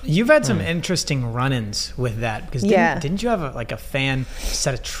 You've had some interesting run-ins with that, because Yeah. didn't you have a fan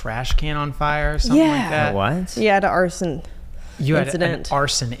set a trash can on fire or something like that? What? Yeah, the arson You had incident. an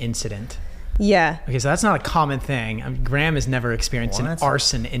arson incident. Yeah. Okay, so that's not a common thing. I mean, Graham has never experienced an What?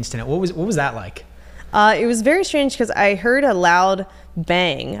 arson incident. What was that like? It was very strange because I heard a loud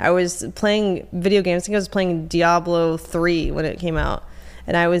bang. I was playing video games. I think I was playing Diablo 3 when it came out.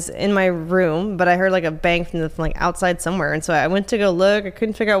 And I was in my room, but I heard like a bang from like outside somewhere. And so I went to go look. I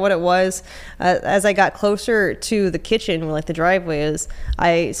couldn't figure out what it was. As I got closer to the kitchen, where like the driveway is,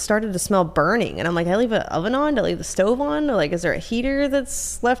 I started to smell burning. And I'm like, did I leave an oven on? Did I leave the stove on? Or like, is there a heater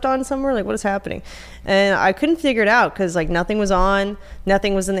that's left on somewhere? Like, what is happening? And I couldn't figure it out because like nothing was on.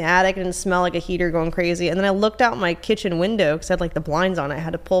 Nothing was in the attic. It didn't smell like a heater going crazy. And then I looked out my kitchen window because I had like the blinds on. I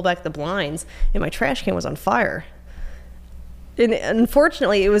had to pull back the blinds, and my trash can was on fire. And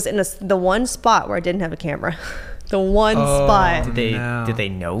unfortunately, it was in the one spot where I didn't have a camera. The one spot. Did they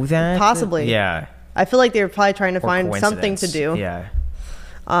know that? Possibly. Yeah. I feel like they were probably trying to Or find something to coincidence. do. Yeah.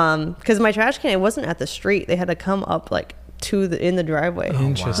 Because my trash can, it wasn't at the street. They had to come up like in the driveway.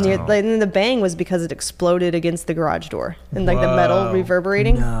 Interesting. Near, like, and the bang was because it exploded against the garage door and like the metal Whoa.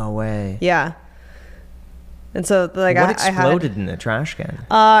 reverberating. No way. Yeah. And so like What I exploded in the trash can?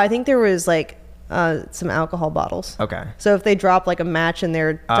 I think there was like some alcohol bottles. Okay. So if they drop like a match in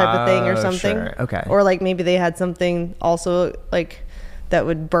there type of thing or Oh, something. sure. Okay. Or like maybe they had something also like that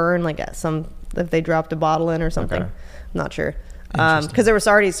would burn like at some, if they dropped a bottle in or something. Okay. I'm not sure. Because there was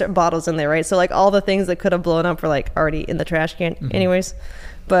already bottles in there, right? So like all the things that could have blown up were like already in the trash can anyways.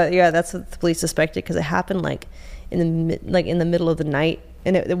 But yeah, that's what the police suspected because it happened like in the middle of the night.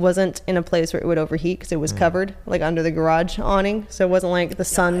 And it wasn't in a place where it would overheat because it was covered like under the garage awning. So it wasn't like the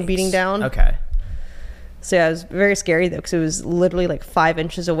sun beating down. Okay. So yeah, it was very scary though because it was literally like 5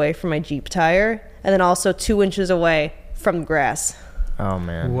 inches away from my Jeep tire and then also 2 inches away from the grass. Oh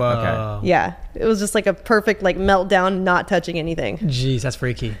man. Whoa. Okay. Yeah, it was just like a perfect like meltdown, not touching anything. Jeez, that's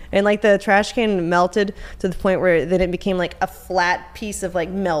freaky. And like the trash can melted to the point where then it became like a flat piece of like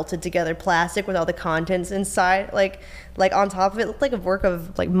melted together plastic with all the contents inside. Like on top of it, it looked like a work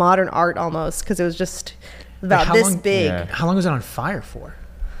of like modern art almost because it was just about Like, this big. Yeah. How long was it on fire for?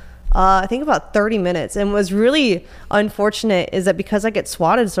 I think about 30 minutes. And what's really unfortunate is that because I get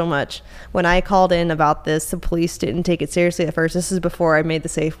swatted so much, when I called in about this, the police didn't take it seriously at first. This is before I made the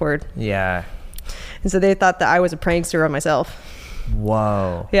safe word. Yeah. And so they thought that I was a prankster on myself.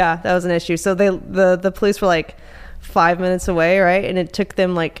 Whoa. Yeah, that was an issue. So the police were like 5 minutes away, right? And it took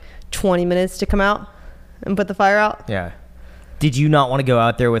them like 20 minutes to come out and put the fire out. Yeah. Did you not want to go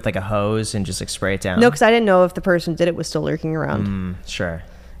out there with like a hose and just like spray it down? No, because I didn't know if the person did it was still lurking around. Sure.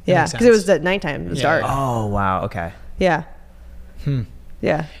 Yeah, makes because it was sense. at nighttime. It was Yeah. dark. Oh, wow. Okay. Yeah.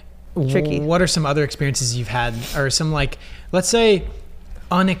 Yeah. Tricky. What are some other experiences you've had, or some, like, let's say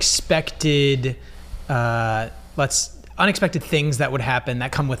unexpected unexpected things that would happen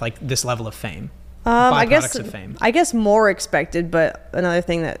that come with like this level of fame? I Byproducts of fame. guess more expected, but another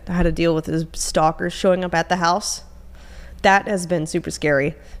thing that I had to deal with is stalkers showing up at the house. That has been super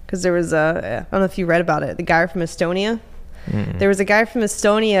scary because there was I don't know if you read about it, the guy from Estonia. There was a guy from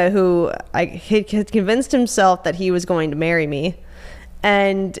Estonia who he had convinced himself that he was going to marry me,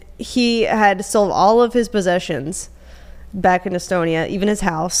 and he had sold all of his possessions back in Estonia, even his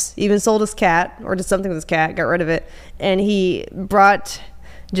house, even sold his cat, or did something with his cat, got rid of it, and he brought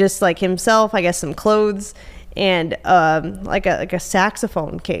just like himself, I guess, some clothes and like a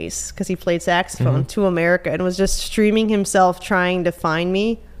saxophone case, because he played saxophone, to America, and was just streaming himself trying to find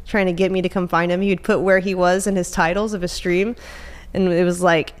me, trying to get me to come find him. He would put where he was in his titles of his stream, and it was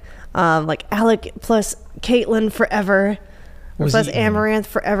like Alec plus Caitlin forever, plus Amaranth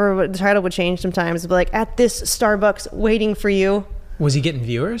forever. But the title would change sometimes. But like, at this Starbucks waiting for you. Was he getting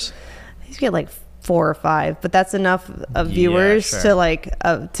viewers? He's get like 4 or 5, but that's enough of viewers sure. to like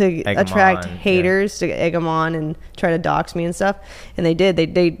to Egg 'em attract on, haters, to egg them on and try to dox me and stuff. And they did.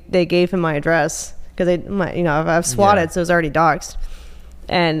 They gave him my address because I've swatted, so it was already doxed.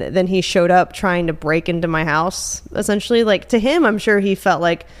 And then he showed up trying to break into my house. Essentially, like, to him, I'm sure he felt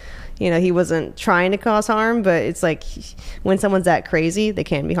like, he wasn't trying to cause harm, but it's like when someone's that crazy, they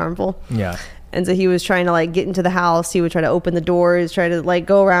can be harmful. Yeah. And so he was trying to like get into the house. He would try to open the doors, try to like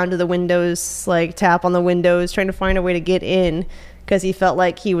go around to the windows, like tap on the windows, trying to find a way to get in, because he felt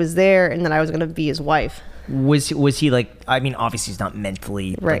like he was there and that I was going to be his wife. Was he like, I mean, obviously he's not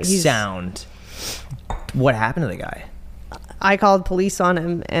mentally Right, he's- sound. What happened to the guy? I called police on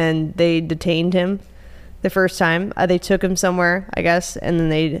him and they detained him the first time. They took him somewhere, I guess, and then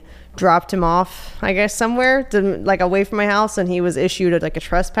they dropped him off, I guess, somewhere like away from my house, and he was issued like a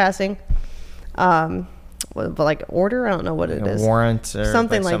trespassing but like order, I don't know what it is, A warrant or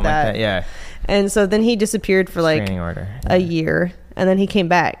something like that. Yeah. And so then he disappeared for like Restraining order. a year, and then he came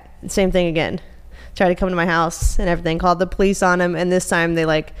back, same thing again, tried to come to my house and everything, called the police on him, and this time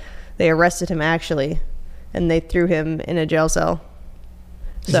they arrested him actually, and they threw him in a jail cell.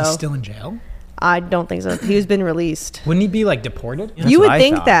 Is he still in jail? I don't think so. He's been released. Wouldn't he be like deported? You what would I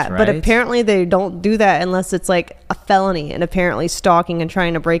think thought, that, but right? apparently they don't do that unless it's like a felony, and apparently stalking and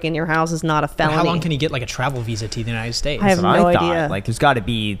trying to break in your house is not a felony. How long can he get like a travel visa to the United States? I have That's what no I thought. idea. Like, there's got to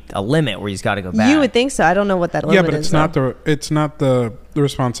be a limit where he's got to go back. You would think so. I don't know what that limit Yeah, but is. it's not the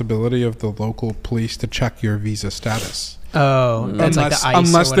responsibility of the local police to check your visa status. Oh, that's like the ICE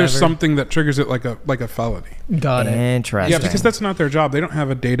unless or there's whatever. something that triggers it like a felony. Got it. Interesting. Yeah, because that's not their job. They don't have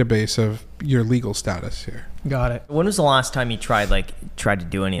a database of your legal status here. Got it. When was the last time he tried to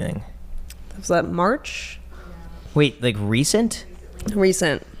do anything? Was that March? Wait, like recent?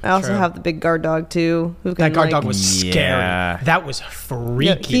 Recent. I also True. have the big guard dog too. Who can, That guard like- dog was scary. Yeah. That was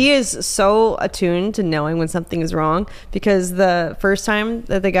freaky. He is so attuned to knowing when something is wrong, because the first time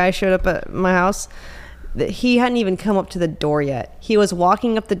that the guy showed up at my house, he hadn't even come up to the door yet. He was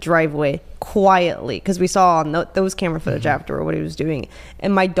walking up the driveway quietly, because we saw on those camera footage after what he was doing.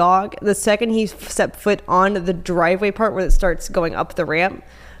 And my dog, the second he stepped foot on the driveway part where it starts going up the ramp,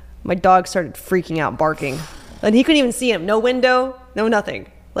 my dog started freaking out, barking. And he couldn't even see him. No window, no nothing.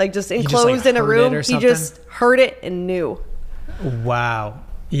 Like, just just, enclosed like, in a heard it room. or He something? just heard it and knew. Wow.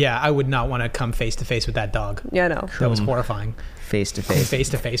 Yeah, I would not want to come face to face with that dog. Yeah, no. That was horrifying. Face to face. Face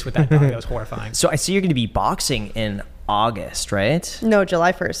to face with that dog. That was horrifying. So I see you're going to be boxing in August, right? No,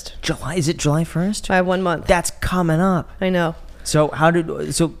 July 1st. July? Is it July 1st? I have 1 month. That's coming up. I know. So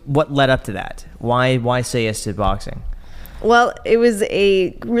what led up to that? Why say yes to boxing? Well, it was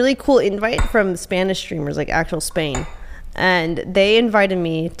a really cool invite from Spanish streamers, like actual Spain. And they invited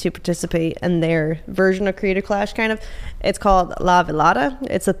me to participate in their version of Creator Clash, kind of. It's called La Velada.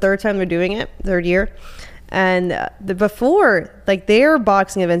 It's the third time they're doing it, third year. And before, like, their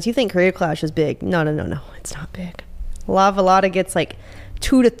boxing events, you think Creator Clash is big. No, it's not big. La Velada gets like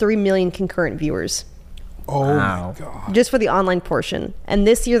 2 to 3 million concurrent viewers. Oh Wow. my god. just for the online portion. And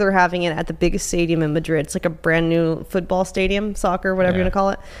this year they're having it at the biggest stadium in Madrid. It's like a brand new football stadium, soccer, whatever you Yeah. want to call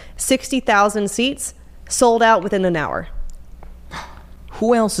it. 60,000 seats, sold out within an hour.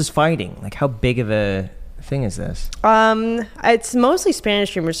 Who else is fighting? Like, how big of a thing is this? It's mostly Spanish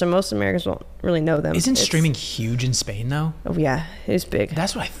streamers, so most Americans don't really know them. Isn't It's- streaming huge in Spain though? Oh yeah, it's big.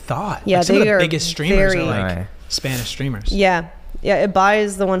 That's what I thought. Yeah, like some of they the are biggest streamers very- are like Right. Spanish streamers. Yeah, Ibai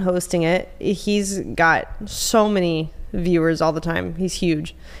is the one hosting it. He's got so many viewers all the time. He's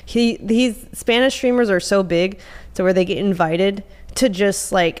huge. He's Spanish streamers are so big to where they get invited to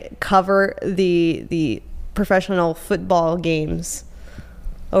just like cover the professional football games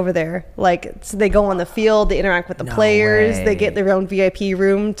over there. Like, so they go on the field, they interact with the No players, way. they get their own VIP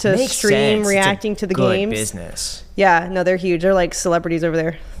room to Makes stream sense. It's a reacting to the good games. business. Yeah, no, they're huge. They're like celebrities over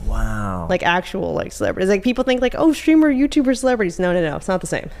there. Wow. Like actual like celebrities. Like people think like, oh, streamer, YouTuber, celebrities. No, it's not the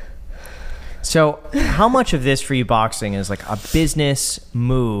same. So, how much of this for you boxing is like a business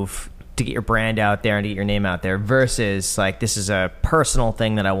move to get your brand out there and to get your name out there versus like this is a personal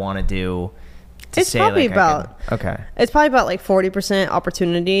thing that I want to do? It's probably okay. It's probably about like 40%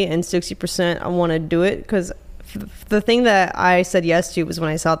 opportunity and 60% I want to do it because the thing that I said yes to was when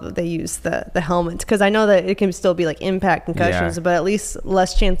I saw that they used the helmets because I know that it can still be like impact concussions, Yeah. but at least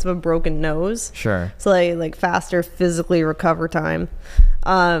less chance of a broken nose. Sure. So like faster physically recover time.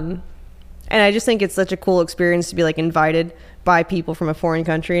 And I just think it's such a cool experience to be like invited by people from a foreign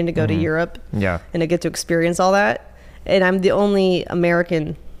country and to go to Europe Yeah. and to get to experience all that. And I'm the only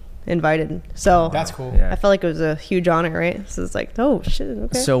American invited. So That's cool. Yeah. I felt like it was a huge honor, right? So it's like, oh shit,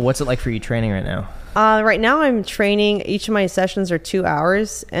 okay. So, what's it like for you training right now? Right now I'm training. Each of my sessions are 2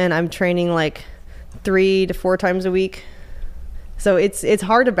 hours, and I'm training like 3 to 4 times a week. So it's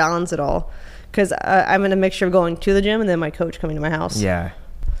hard to balance it all because I'm in a mixture of going to the gym and then my coach coming to my house. Yeah.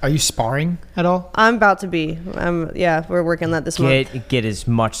 Are you sparring at all? I'm about to be. We're working on that this month. Get as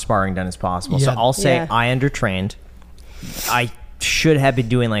much sparring done as possible. So Yeah. I'll say Yeah. I undertrained. I should have been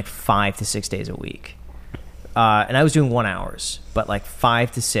doing like 5 to 6 days a week, and I was doing 1 hours, but like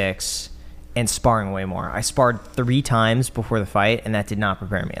 5 to 6, and sparring way more. I sparred 3 times before the fight, and that did not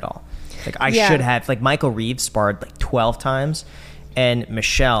prepare me at all. Like I Yeah. should have. Like Michael Reeves sparred like 12 times, and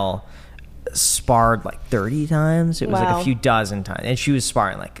Michelle sparred like 30 times. It was like Wow. a few dozen times, and she was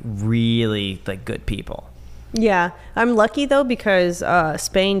sparring like really like good people. Yeah, I'm lucky though because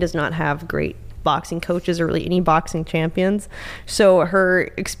Spain does not have great boxing coaches or really any boxing champions, so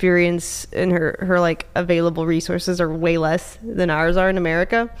her experience and her like available resources are way less than ours are in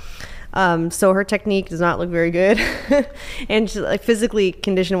America. So her technique does not look very good, and she's, like physically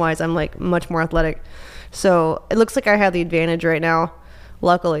condition wise, I'm like much more athletic. So it looks like I have the advantage right now.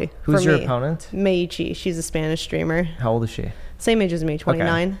 Luckily, Who's for your me. opponent? Meiichi. She's a Spanish streamer, How old is she? same age as me,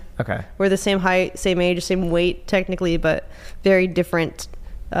 29. Okay. We're the same height, same age, same weight technically, but very different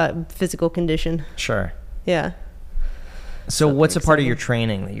physical condition. Sure. Yeah. So what's a part of exciting. your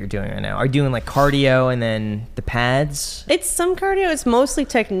training that you're doing right now? Are you doing like cardio and then the pads? It's some cardio. It's mostly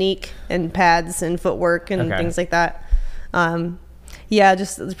technique and pads and footwork and Okay. things like that. Yeah,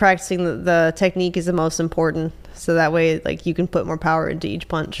 just practicing the technique is the most important. So that way, like, you can put more power into each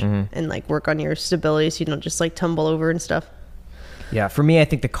punch and like work on your stability so you don't just like tumble over and stuff. Yeah, for me, I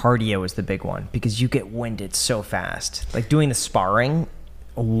think the cardio is the big one because you get winded so fast. Like doing the sparring,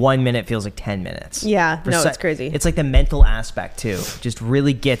 1 minute feels like 10 minutes. Yeah, For no, se- it's crazy. It's like the mental aspect too. Just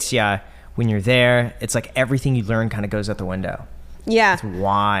really gets you when you're there. It's like everything you learn kind of goes out the window. Yeah. It's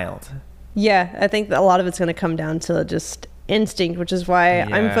wild. Yeah, I think that a lot of it's going to come down to just instinct, which is why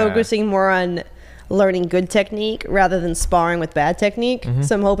I'm Yeah. focusing more on learning good technique rather than sparring with bad technique.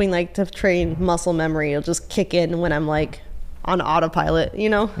 So I'm hoping like to train muscle memory. It'll just kick in when I'm like on autopilot, you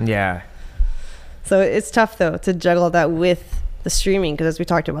know? Yeah. So it's tough though to juggle that with the streaming because as we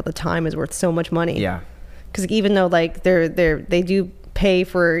talked about, the time is worth so much money. Yeah. Because even though like they do pay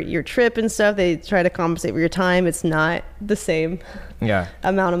for your trip and stuff, they try to compensate for your time. It's not the same Yeah.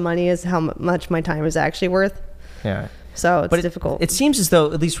 amount of money as how much my time is actually worth. Yeah. So it's But difficult. It seems as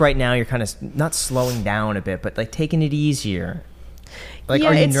though, at least right now, you're kind of not slowing down a bit, but like taking it easier. Like, yeah,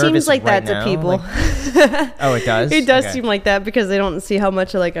 are you it nervous seems like right that to now? people. Like- oh, it does? It does Okay. seem like that because they don't see how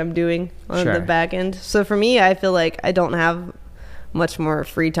much like I'm doing on Sure. the back end. So for me, I feel like I don't have much more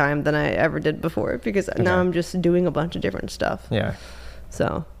free time than I ever did before because now I'm just doing a bunch of different stuff. Yeah.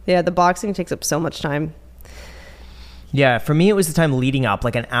 So yeah, the boxing takes up so much time. Yeah, for me, it was the time leading up,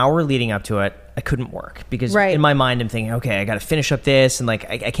 like an hour leading up to it. I couldn't work because Right. in my mind, I'm thinking, okay, I got to finish up this, and like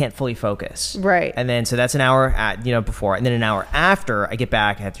I can't fully focus. Right. And then so that's an hour before, and then an hour after I get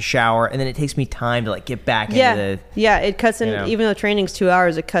back, I have to shower, and then it takes me time to like get back into the. Yeah, it cuts in. you know. Even though training's 2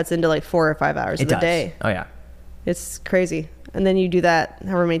 hours, it cuts into like 4 or 5 hours It of the does. day. Oh yeah. It's crazy. And then you do that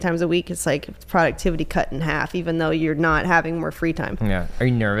however many times a week. It's like productivity cut in half, even though you're not having more free time. Yeah. Are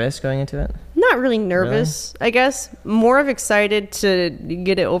you nervous going into it? Not really nervous, I guess. More of excited to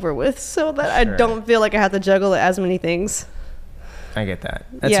get it over with so that I Sure. don't feel like I have to juggle as many things. I get that.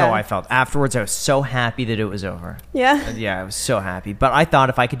 That's Yeah. how I felt. Afterwards, I was so happy that it was over. Yeah. Yeah, I was so happy. But I thought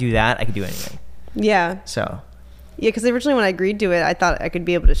if I could do that, I could do anything. Yeah. So. Yeah, because originally when I agreed to it, I thought I could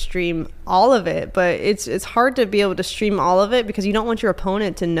be able to stream all of it, but it's hard to be able to stream all of it because you don't want your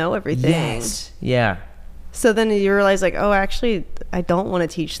opponent to know everything. Yes. Yeah. So then you realize like, oh, actually, I don't want to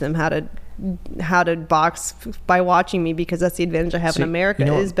teach them how to box by watching me because that's the advantage I have So in America you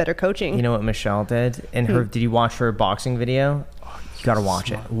know is better coaching. You know what Michelle did? And her, did you watch her boxing video? Oh, you got to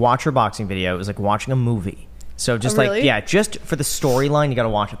watch it. Watch her boxing video. It was like watching a movie. So just Oh, really? just for the storyline, you got to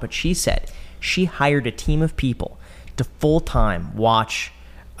watch it. But she said she hired a team of people to full time watch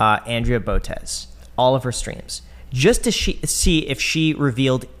Andrea Botez, all of her streams, just to see if she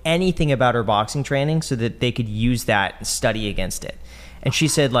revealed anything about her boxing training so that they could use that and study against it. And she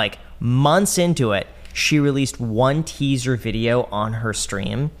said, like, months into it, she released one teaser video on her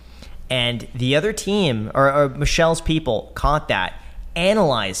stream, and the other team, or Michelle's people, caught that,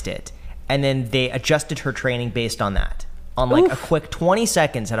 analyzed it, and then they adjusted her training based on that. On like a quick 20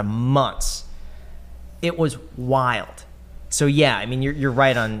 seconds out of months. It was wild. So yeah, I mean, you're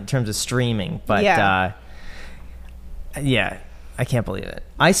right on in terms of streaming, but Yeah. yeah, I can't believe it.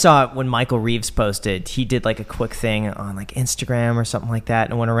 I saw it when Michael Reeves posted. He did like a quick thing on like Instagram or something like that,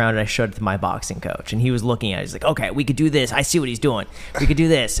 and went around and I showed it to my boxing coach, and he was looking at it. He's like, "Okay, we could do this. I see what he's doing. We could do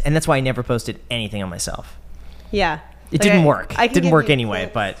this," and that's why I never posted anything on myself. Yeah. It didn't work. I can Didn't give work you anyway,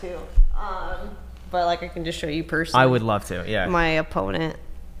 clips, but too. But like I can just show you personally. I would love to. Yeah. My opponent.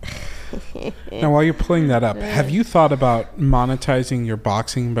 Now, while you're pulling that up, have you thought about monetizing your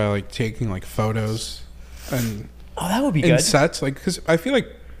boxing by like taking like photos and Oh, that would be in good. sets? Like, because I feel like,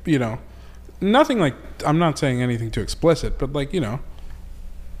 you know, nothing like, I'm not saying anything too explicit, but like, you know,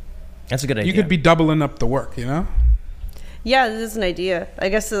 That's a good idea. you could be doubling up the work, you know? Yeah, this is an idea. I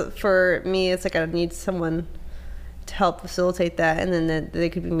guess for me, it's like I need someone to help facilitate that, and then they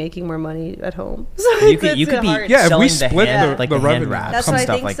could be making more money at home. So You could be hard. Yeah, if we selling split hand, the- like the the hand revenue. wraps That's and what I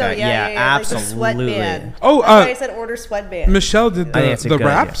stuff think like so. that. Yeah, like the absolutely. sweatband. Oh, That's why I said order sweatband. Michelle did I think it's a the good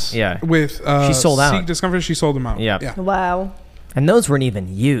wraps idea. Yeah. with She sold out. Seek Discomfort. She sold them out. Yeah. Wow. And those weren't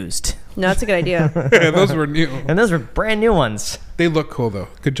even used. No, that's a good idea. Yeah, those were new. And those were brand new ones. They look cool though.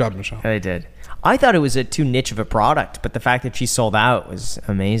 Good job, Michelle. They did. I thought it was a too niche of a product, but the fact that she sold out was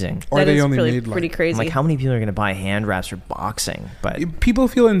amazing. Or That they is only really, made pretty like crazy. Like, how many people are going to buy hand wraps for boxing? But people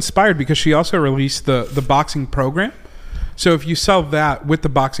feel inspired because she also released the boxing program. So if you sell that with the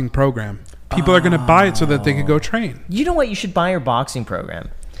boxing program, people are going to buy it so that they could go train. you know what? You should buy her boxing program.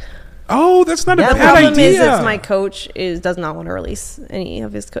 Oh, that's not Yeah, a The the bad problem is idea. that my coach does not want to release any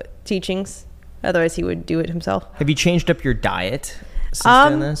of his teachings. Otherwise, he would do it himself. Have you changed up your diet since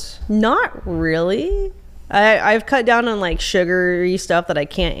doing this? Not really. I've cut down on like sugary stuff that I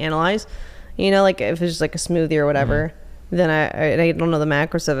can't analyze. You know, like if it's just like a smoothie or whatever, then I don't know the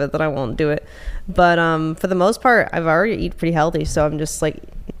macros of it, then I won't do it. But for the most part, I've already eat pretty healthy, so I'm just like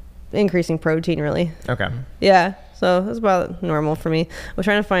increasing protein really. Okay. Yeah, so that's about normal for me. I'm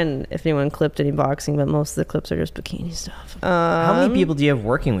trying to find if anyone clipped any boxing, but most of the clips are just bikini stuff. How many people do you have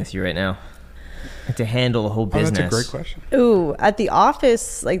working with you right now? Like to handle the whole Oh, business? that's a great question. Ooh, at the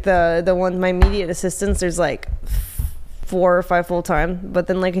office, like the one my immediate assistants, there's like 4 or 5 full time. But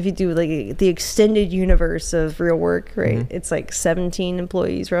then like if you do like the extended universe of real work, right? It's like 17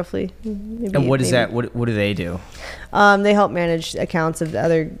 employees roughly. Maybe, And what is maybe. that? What do they do? They help manage accounts of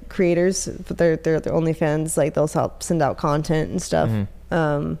other creators, but they're OnlyFans. Like they'll help send out content and stuff.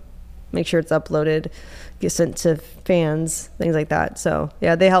 Make sure it's uploaded, get sent to fans, things like that. So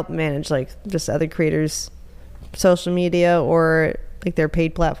yeah, they help manage like just other creators' social media or like their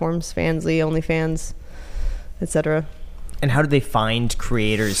paid platforms, Fansly, OnlyFans, etc. And how do they find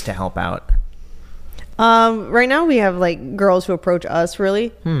creators to help out? Right now we have like girls who approach us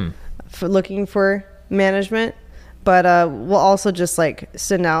really for looking for management, but we'll also just like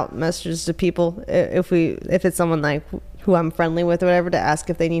send out messages to people if it's someone like who I'm friendly with or whatever to ask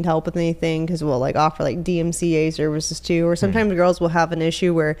if they need help with anything, because we'll like offer like DMCA services too. Or sometimes girls will have an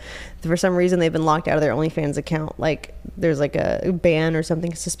issue where for some reason they've been locked out of their OnlyFans account, like there's like a ban or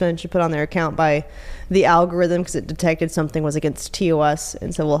something, suspension put on their account by the algorithm because it detected something was against TOS,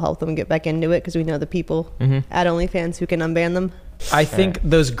 and so we'll help them get back into it because we know the people at OnlyFans who can unban them. I think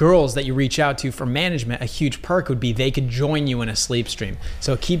those girls that you reach out to for management, a huge perk would be they could join you in a sleep stream.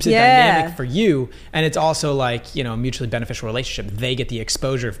 So it keeps it dynamic for you, and it's also like, you know, a mutually beneficial relationship. They get the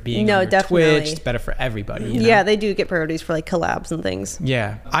exposure of being on your Twitch. It's better for everybody. You know? Yeah, they do get priorities for like collabs and things.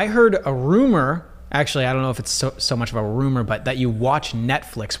 Yeah. I heard a rumor, actually, I don't know if it's so much of a rumor, but that you watch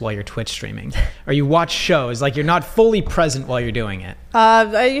Netflix while you're Twitch streaming. Or you watch shows, like you're not fully present while you're doing it.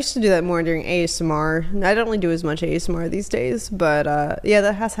 I used to do that more during ASMR. I don't really do as much ASMR these days, but yeah,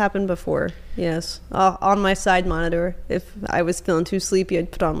 that has happened before. Yes. On my side monitor, if I was feeling too sleepy,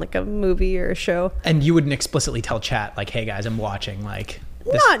 I'd put on like a movie or a show. And you wouldn't explicitly tell chat, like, hey guys, I'm watching, like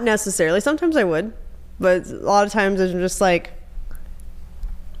this. Not necessarily. Sometimes I would, but a lot of times I'm just like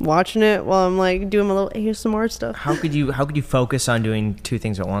watching it while I'm like doing my little ASMR stuff. How could you focus on doing two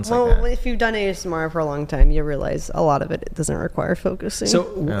things at once well, like that? If you've done ASMR for a long time, you realize a lot of it doesn't require focusing. So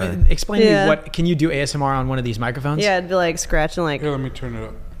explain to me, what can you do ASMR on one of these microphones? Yeah, it'd be like scratching like. Here, let me turn it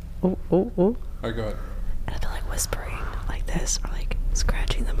up. Oh. All right, go ahead. And I'd be like whispering like this, or like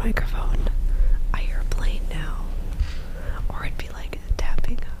scratching the microphone. I hear a plane now. Or it'd be like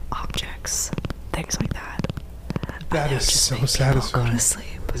tapping objects, things like that. That is so satisfying. Go to sleep.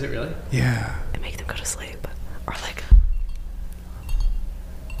 Is it really? Yeah. And make them go to sleep. Or like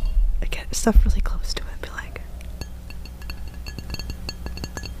I get stuff really close to it, be like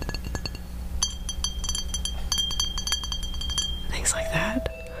things like that.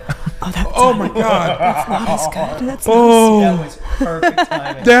 Oh my god. That's not as good. That's That was perfect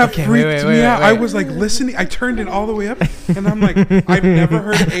timing. That Okay, freaked wait, me out. wait. I was like listening. I turned it all the way up, and I'm like, I've never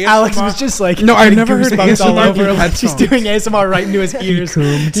heard ASMR. Alex was just like, No, I've getting never heard goosebumps all ASMR over. with Like, she's headphones. doing ASMR right into his ears.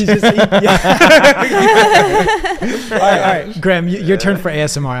 He's just, all right, Graham, your turn for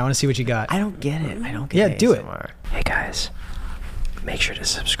ASMR. I want to see what you got. I don't get it. I don't get Yeah, it. do it. Hey guys, make sure to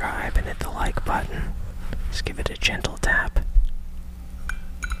subscribe and hit the like button. Just give it a gentle tap.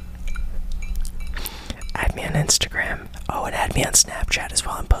 Add me on Instagram. Oh, and add me on Snapchat as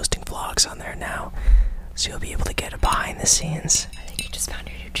well. I'm posting vlogs on there now, so you'll be able to get a behind the scenes. I think you just found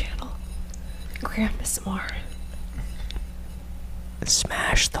your new channel. Graham ASMR.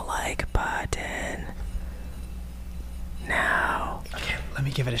 Smash the like button now. Okay, let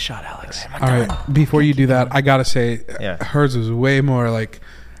me give it a shot, Alex. All right, before you do that, I gotta say, Yeah. hers was way more like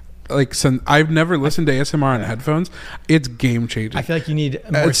since I've never listened to ASMR on headphones. It's game changing. I feel like you need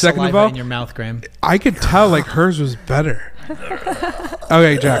more second of saliva all, in your mouth, Graham. I could tell like hers was better.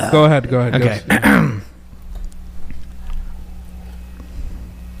 Okay, Jack, go ahead. Okay.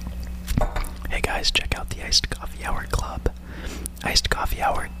 Hey guys, check out the Iced Coffee Hour Club.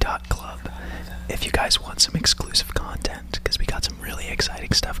 IcedCoffeeHour.club. If you guys want some exclusive content, because we got some really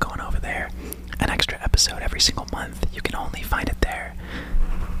exciting stuff going over there. An extra episode every single month. You can only find it there.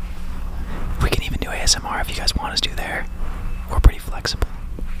 We can even do ASMR if you guys want us to there. We're pretty flexible.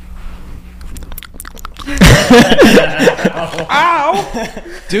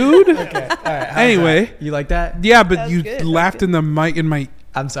 Ow, dude. Okay. All right. Anyway, You like that? yeah, but That's you good. laughed in the mic in my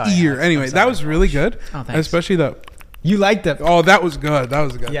I'm sorry. ear. Alex. Anyway, I'm that sorry. was really good. Oh, thanks. Especially the. You liked it. Oh, that was good. That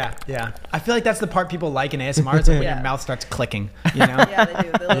was good. Yeah. I feel like that's the part people like in ASMR. It's like when Yeah. your mouth starts clicking, you know? Yeah, they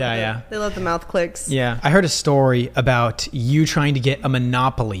do. They love Yeah. They love the mouth clicks. Yeah. I heard a story about you trying to get a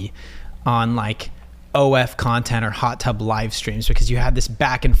monopoly on like OF content or hot tub live streams because you had this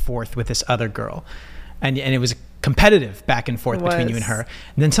back and forth with this other girl. And it was competitive back and forth It between you was. and her.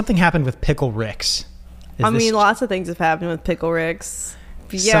 And then something happened with Pickle Ricks. Is I this mean, lots of things have happened with Pickle Ricks.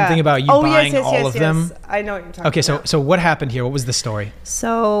 Yeah. something about you buying all of them? I know what you're talking Okay, about. so what happened here? What was the story?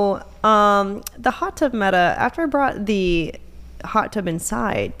 So, the hot tub meta, after I brought the hot tub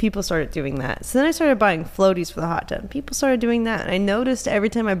inside, people started doing that. So then I started buying floaties for the hot tub. People started doing that. And I noticed every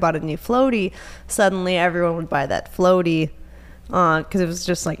time I bought a new floaty, suddenly everyone would buy that floaty because it was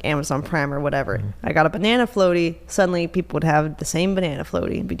just like Amazon Prime or whatever. I got a banana floaty. Suddenly people would have the same banana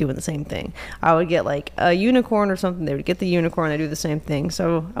floaty and be doing the same thing. I would get like a unicorn or something. They would get the unicorn. They do the same thing.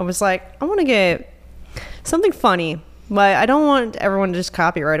 So I was like, I want to get something funny, but I don't want everyone to just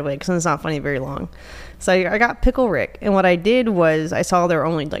copy it right away because it's not funny very long. So I got Pickle Rick, and what I did was I saw there were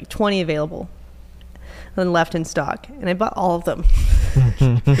only like 20 available and left in stock, and I bought all of them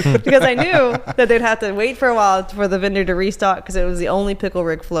because I knew that they'd have to wait for a while for the vendor to restock because it was the only Pickle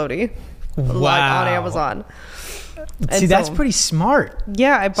Rick floaty like, on Wow. Amazon. See, that's pretty smart.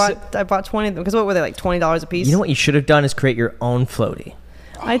 Yeah, I bought 20 of them because what were they, like $20 a piece? You know what you should have done is create your own floaty.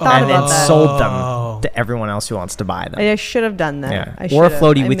 I thought And about then that. sold them to everyone else who wants to buy them. I should have done that. Yeah. I Or a should've.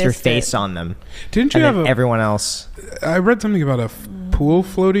 floaty I with your missed face it. on them. Didn't you And have then a? everyone else. I read something about a pool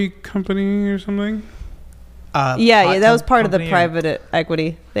floaty company or something. Yeah, that was part of the company or- private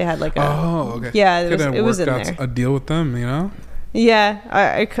equity. They had like a. Oh, okay. Yeah, it Could was- have it was worked in out there. a deal with them, you know. Yeah,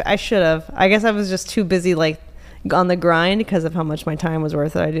 I should have. I guess I was just too busy like on the grind because of how much my time was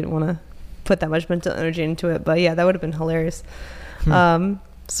worth it. I didn't want to put that much mental energy into it. But yeah, that would have been hilarious.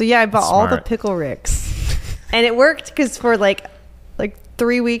 So yeah, I bought all the Smart. pickle ricks, and it worked because for like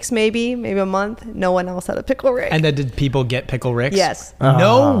 3 weeks, maybe a month, no one else had a pickle rick. And then did people get pickle ricks? Yes.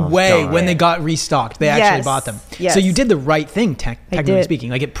 No way. darn. When they got restocked, they actually Yes. bought them. Yes. So you did the right thing, technically did. speaking.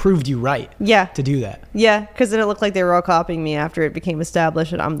 Like it proved you right Yeah. to do that. Yeah, because then it looked like they were all copying me after it became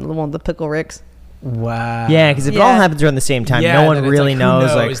established that I'm the one with the pickle ricks. Wow. Yeah, because if it all Yeah. happens around the same time, Yeah, no then one it's really like, who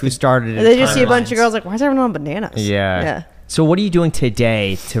knows like knows who the- started it. And they just see a bunch timelines. of girls like, why is everyone on bananas? Yeah. Yeah. So what are you doing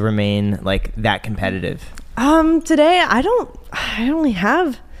today to remain like that competitive? Today I don't really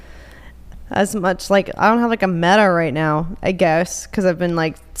have as much, like I don't have like a meta right now, I guess, because I've been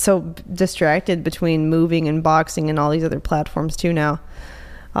like so distracted between moving and boxing and all these other platforms too now.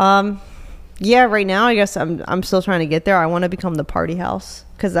 Yeah, right now I guess I'm still trying to get there. I want to become the party house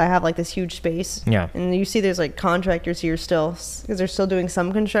because I have like this huge space. Yeah. And you see there's like contractors here still because they're still doing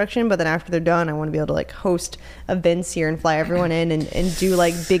some construction, but then after they're done, I want to be able to like host events here and fly everyone in and do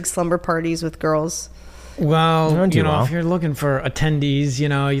like big slumber parties with girls. Well, Don't you do know, well. if you're looking for attendees, you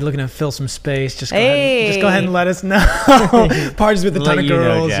know, you're looking to fill some space, just go Hey. ahead and let us know. Parties with a ton Let of you know,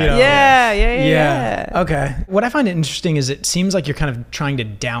 girls, Jack. you know. Yeah. Okay. What I find interesting is it seems like you're kind of trying to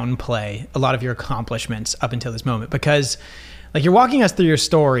downplay a lot of your accomplishments up until this moment because like you're walking us through your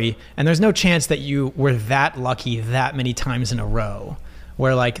story and there's no chance that you were that lucky that many times in a row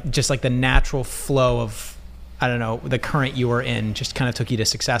where like just like the natural flow of, I don't know, the current you were in just kind of took you to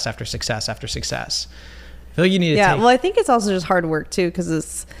success after success after success. I feel like you need to Yeah, take... well, I think it's also just hard work too,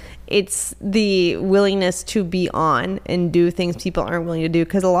 because it's the willingness to be on and do things people aren't willing to do.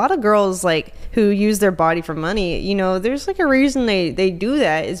 Because a lot of girls like who use their body for money, you know, there's like a reason they do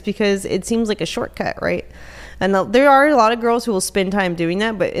that is because it seems like a shortcut, right? And there are a lot of girls who will spend time doing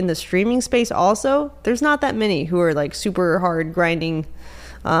that, but in the streaming space also, there's not that many who are like super hard grinding,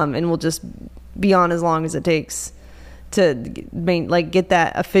 and will just be on as long as it takes to get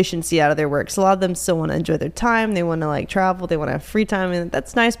that efficiency out of their work. So a lot of them still want to enjoy their time. They want to like travel. They want to have free time, and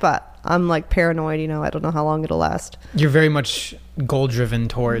that's nice. But I'm like paranoid. You know, I don't know how long it'll last. You're very much goal driven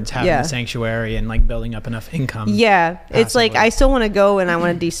towards having Yeah. a sanctuary and like building up enough income. Yeah, it's like passively. I still want to go and I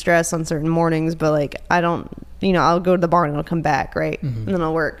want to de-stress on certain mornings, but like I don't. You know, I'll go to the barn and I'll come back, right? And then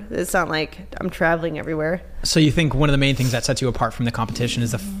I'll work. It's not like I'm traveling everywhere. So you think one of the main things that sets you apart from the competition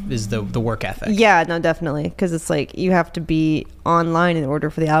is the work ethic? Yeah, no, definitely. Because it's like you have to be online in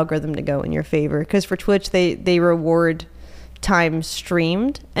order for the algorithm to go in your favor. Because for Twitch, they reward time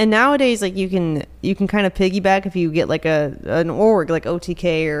streamed, and nowadays like you can kind of piggyback if you get like an org like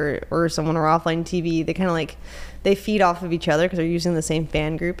OTK or someone or offline TV. They kind of like they feed off of each other because they're using the same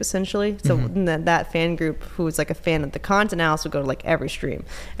fan group essentially. So then that fan group who is like a fan of the content house will go to like every stream,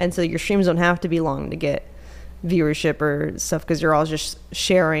 and so your streams don't have to be long to get viewership or stuff because you're all just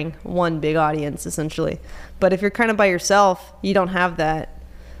sharing one big audience essentially. But if you're kind of by yourself, you don't have that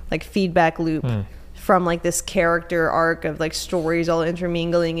like feedback loop from like this character arc of like stories all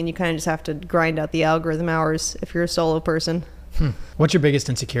intermingling, and you kind of just have to grind out the algorithm hours if you're a solo person. What's your biggest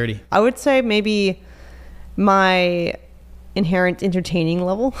insecurity? I would say maybe my inherent entertaining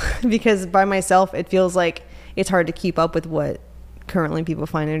level because by myself it feels like it's hard to keep up with what currently people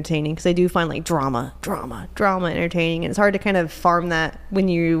find entertaining, because I do find like drama entertaining, and it's hard to kind of farm that when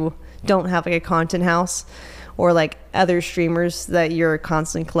you don't have like a content house or like other streamers that you're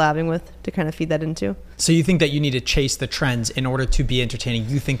constantly collabing with to kind of feed that into. So you think that you need to chase the trends in order to be entertaining?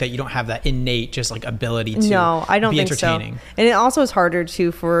 You think that you don't have that innate just like ability to No, I don't be think entertaining? so. And it also is harder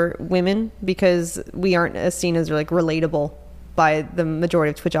too for women because we aren't as seen as like relatable by the majority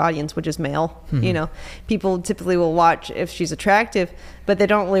of Twitch audience, which is male. You know, people typically will watch if she's attractive, but they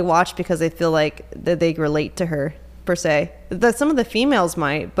don't really watch because they feel like that they relate to her per se. That some of the females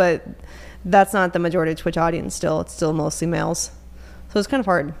might, but that's not the majority of Twitch audience. Still, it's still mostly males. So it's kind of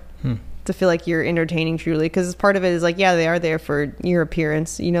hard to feel like you're entertaining truly, because part of it is like, yeah, they are there for your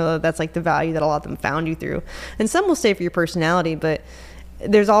appearance. You know, that's like the value that a lot of them found you through, and some will stay for your personality, but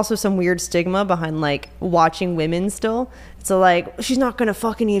there's also some weird stigma behind like watching women still. So like, she's not gonna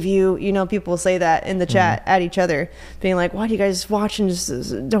fuck any of you. You know, people say that in the chat at each other, being like, why do you guys watch and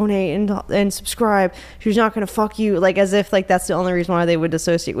just donate and subscribe? She's not gonna fuck you. Like, as if like that's the only reason why they would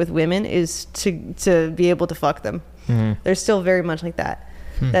associate with women is to be able to fuck them. There's still very much like that,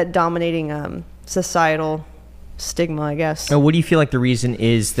 that dominating societal stigma, I guess. Now, what do you feel like the reason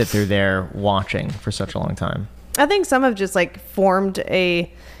is that they're there watching for such a long time? I think some have just like formed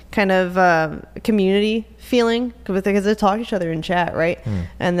a kind of community feeling because they talk to each other in chat, right?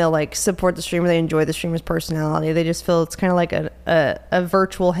 And they'll like support the streamer. They enjoy the streamer's personality. They just feel it's kind of like a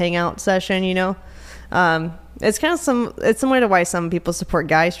virtual hangout session, you know? It's kind of it's similar to why some people support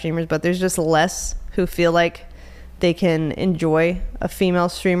guy streamers, but there's just less who feel like they can enjoy a female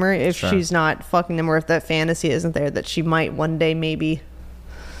streamer if she's not fucking them, or if that fantasy isn't there that she might one day maybe.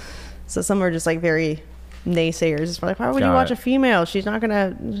 So some are just like very naysayers. It's like, why would you watch a female? She's not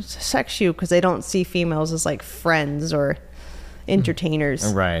gonna sex you, because they don't see females as like friends or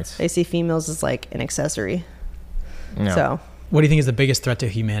entertainers. Right. They see females as like an accessory. No. So What do you think is the biggest threat to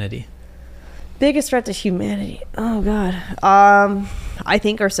humanity? biggest threat to humanity. Oh God. I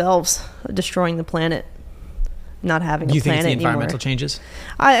think ourselves destroying the planet. Not having Do you a think planet it's the environmental anymore. changes?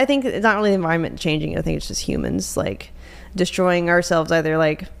 I think it's not really the environment changing. I think it's just humans like destroying ourselves, either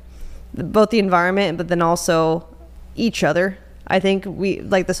like both the environment, but then also each other. I think we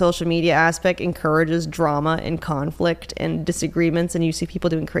like the social media aspect encourages drama and conflict and disagreements, and you see people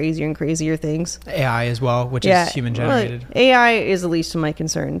doing crazier and crazier things. AI as well, which is human generated. Well, AI is the least of my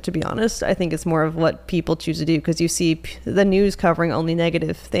concern, to be honest. I think it's more of what people choose to do, because you see the news covering only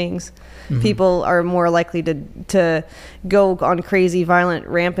negative things. People are more likely to go on crazy, violent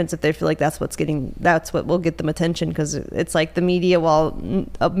rampants if they feel like that's what will get them attention, because it's like the media, while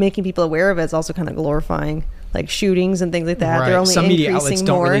making people aware of it, is also kind of glorifying like shootings and things like that. Right. They're only Some media increasing outlets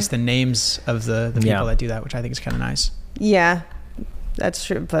don't more. release the names of the people that do that, which I think is kind of nice. Yeah, that's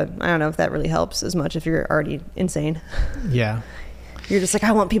true, but I don't know if that really helps as much if you're already insane. Yeah. You're just like,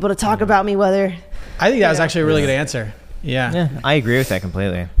 I want people to talk about me, whether I think that was actually a really good answer. Yeah. Yeah, I agree with that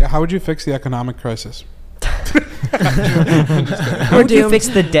completely. Yeah, how would you fix the economic crisis? How would you fix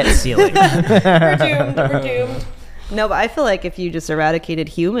the debt ceiling? We're doomed. No, but I feel like if you just eradicated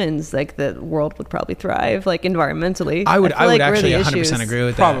humans, like the world would probably thrive, like environmentally. I would feel like we're actually the 100% issues. agree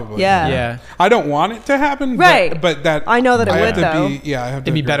with that. Probably. Yeah. Yeah. I don't want it to happen, Right. But that I know that it I would, have to though. I have to It'd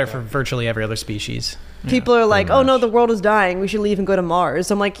be agree better with for that. virtually every other species. People are like, oh no, the world is dying. We should leave and go to Mars.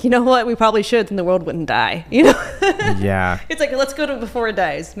 I'm like, you know what? We probably should, then the world wouldn't die. You know? Yeah. It's like, let's go to before it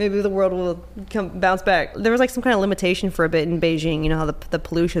dies. Maybe the world will bounce back. There was like some kind of limitation for a bit in Beijing. You know how the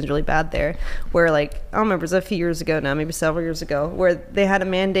pollution is really bad there. Where like, I don't remember, it was a few years ago now, maybe several years ago, where they had a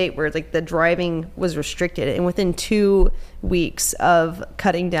mandate where like the driving was restricted. And within 2 weeks of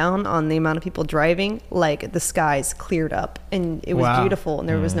cutting down on the amount of people driving, like the skies cleared up and it was Wow. beautiful and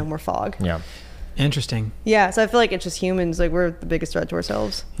there was no more fog. Yeah. Interesting. Yeah, so I feel like it's just humans. Like we're the biggest threat to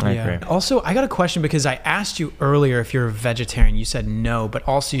ourselves. I agree. Also, I got a question because I asked you earlier if you're a vegetarian. You said no, but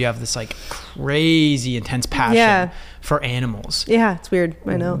also you have this like crazy intense passion for animals. Yeah, it's weird.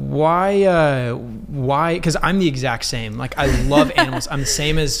 I know. Why? Because I'm the exact same. Like I love animals. I'm the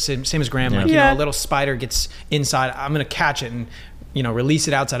same as Graham. Like, you know, a little spider gets inside, I'm gonna catch it and release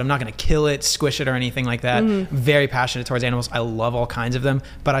it outside. I'm not gonna kill it, squish it, or anything like that. Very passionate towards animals. I love all kinds of them,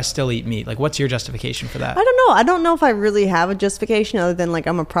 but I still eat meat. Like, what's your justification for that? I don't know. I don't know if I really have a justification other than like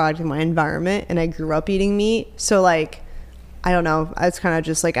I'm a product of my environment and I grew up eating meat. So like, I don't know. It's kind of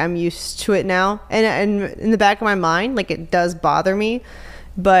just like I'm used to it now. And in the back of my mind, like it does bother me.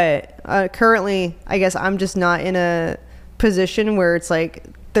 But currently, I guess I'm just not in a position where it's like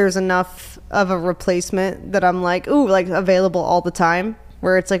there's enough of a replacement that I'm like, ooh, like available all the time.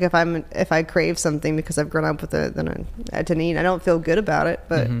 Where it's like if I crave something because I've grown up with it, then I had to eat. I don't feel good about it,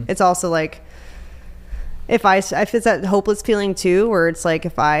 but it's also like if it's that hopeless feeling too, where it's like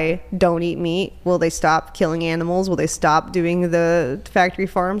if I don't eat meat, will they stop killing animals? Will they stop doing the factory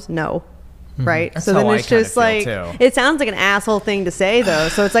farms? No. Right. That's so then how it's I kinda just feel, like too. it sounds like an asshole thing to say though.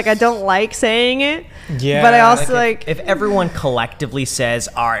 So it's like I don't like saying it. Yeah, But I also like if everyone collectively says,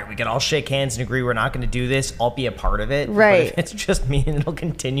 all right, we can all shake hands and agree we're not going to do this, I'll be a part of it. Right. But if it's just me and it'll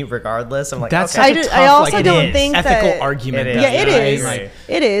continue regardless, I'm like, That's okay. such a tough, I also like, don't is. think ethical that, argument. It is. Yeah, it Right, is. right.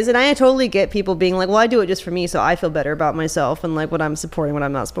 It is, and I totally get people being like, "Well, I do it just for me, so I feel better about myself and like what I'm supporting, what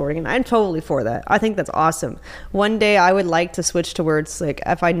I'm not supporting." And I'm totally for that. I think that's awesome. One day, I would like to switch to where it's like,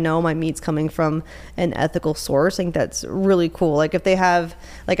 if I know my meat's coming from an ethical source. I think that's really cool. Like if they have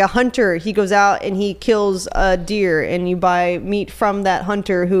like a hunter, he goes out and he kills a deer, and you buy meat from that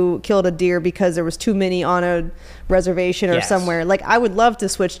hunter who killed a deer because there was too many on a reservation or Yes. somewhere. Like I would love to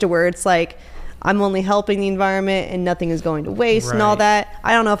switch to where it's like I'm only helping the environment and nothing is going to waste and all Right. that.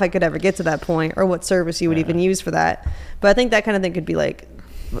 I don't know if I could ever get to that point or what service you would even use for that. But I think that kind of thing could be like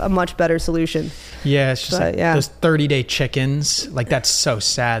a much better solution. Yeah, it's just But, like yeah. those 30-day chickens. Like that's so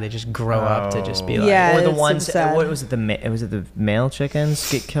sad. They just grow up to just be like, Yeah, or the it's ones. sad. What was it? Was it the male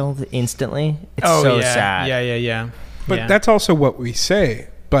chickens get killed instantly? It's oh so yeah, sad. yeah. But Yeah. that's also what we say.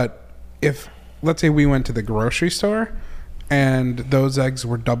 But if, let's say we went to the grocery store and those eggs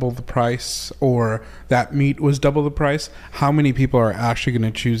were double the price, or that meat was double the price, how many people are actually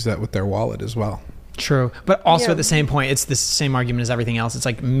going to choose that with their wallet as well? True, but also Yeah. at the same point, it's the same argument as everything else. It's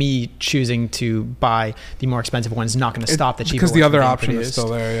like me choosing to buy the more expensive one is not going to stop the cheaper Because the ones other from being option is produced. still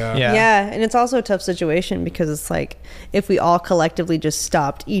there, yeah. Yeah. Yeah, and it's also a tough situation because it's like if we all collectively just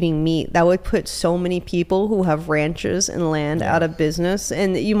stopped eating meat, that would put so many people who have ranches and land out of business.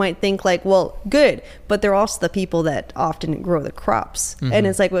 And you might think like, well, good, but they're also the people that often grow the crops. And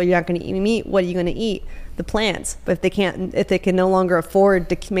it's like, well, you're not going to eat meat. What are you going to eat? The plants. But if they can no longer afford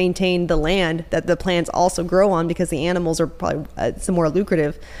to maintain the land that the plants also grow on, because the animals are probably it's more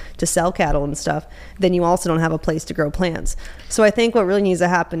lucrative to sell cattle and stuff, then you also don't have a place to grow plants. So I think what really needs to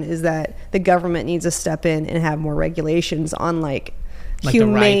happen is that the government needs to step in and have more regulations on like Like the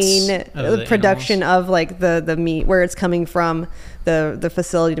rights humane of the production of like the meat, where it's coming from, the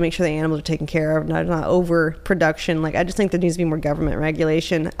facility, to make sure the animals are taken care of, not overproduction. Like I just think there needs to be more government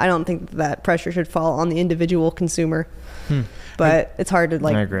regulation. I don't think that pressure should fall on the individual consumer. But it's hard to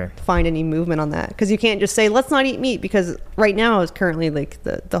I agree. like find any movement on that, because you can't just say let's not eat meat, because right now is currently like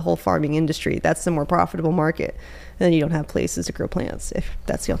the whole farming industry. That's the more profitable market, and then you don't have places to grow plants if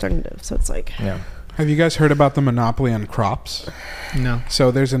that's the alternative. So it's like Yeah. Have you guys heard about the monopoly on crops? No.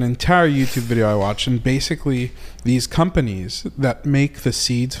 So there's an entire YouTube video I watched, and basically these companies that make the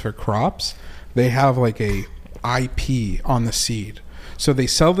seeds for crops, they have like a IP on the seed. So they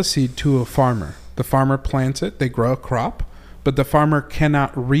sell the seed to a farmer. The farmer plants it, they grow a crop, but the farmer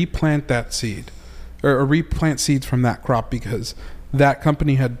cannot replant that seed or replant seeds from that crop, because that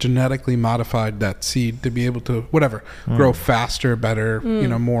company had genetically modified that seed to be able to grow faster, better,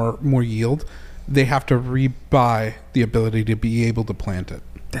 more yield. They have to rebuy the ability to be able to plant it.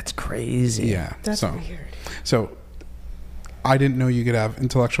 That's crazy. Yeah. that's so, weird. So I didn't know you could have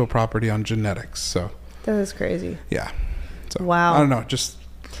intellectual property on genetics. So That is crazy. yeah. So Wow. I don't know. Just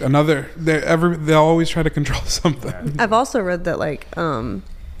another. They always try to control something. I've also read that like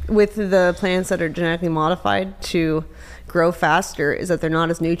with the plants that are genetically modified to grow faster, is that they're not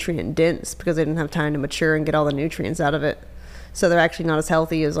as nutrient dense because they didn't have time to mature and get all the nutrients out of it. So they're actually not as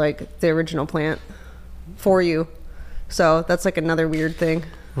healthy as like the original plant for you. So that's like another weird thing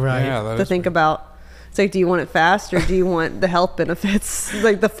Right. Yeah, that to is think weird. about. It's like, do you want it fast, or do you want the health benefits,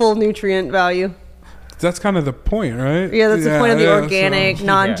 like the full nutrient value? That's kind of the point, right? Yeah, that's the point of the yeah, organic, so-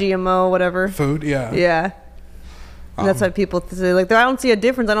 non-GMO, whatever. food. Yeah. Yeah. And that's why people say, like, I don't see a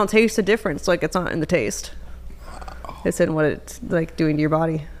difference. I don't taste a difference. Like, it's not in the taste. It's in what it's, like, doing to your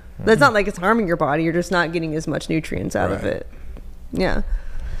body. It's not like it's harming your body. You're just not getting as much nutrients out of Right. it. Yeah.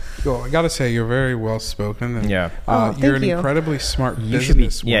 Well, I gotta say, you're very well spoken. And, Yeah. Oh, you're an thank you. incredibly smart You should be.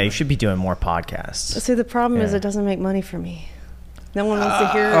 business. Yeah, you should be doing more podcasts. See, the problem is Yeah. it doesn't make money for me. No one wants to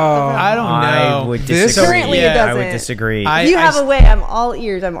hear it. I don't know. I would This- disagree. Currently it I would doesn't. disagree. I- If you have a way, I'm all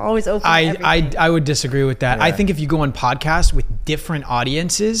ears. I'm always open to everything. I would disagree with that. I think if you go on podcasts with different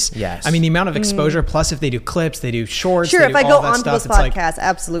audiences, Yes. I mean the amount of exposure. Plus, if they do clips, they do shorts. Sure, they if do I all go that on stuff, people's it's like- podcasts,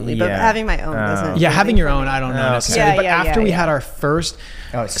 absolutely. But Yeah. having my own doesn't. Yeah, do having your anything own, for I me. don't know Okay. necessarily. Yeah, But yeah, after yeah, we yeah. had our first,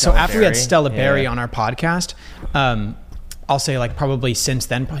 Oh, so Stella after we had Berry. Stella Berry Yeah. on our podcast, I'll say like probably since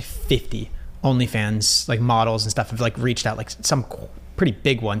then, probably 50 OnlyFans like models and stuff have like reached out, like some pretty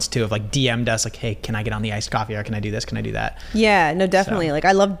big ones too, have like DM'd us like, hey, can I get on the iced coffee, or can I do this? Can I do that? Yeah, no, definitely. So- Like,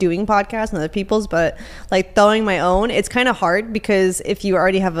 I love doing podcasts and other people's, but like throwing my own, it's kind of hard, because if you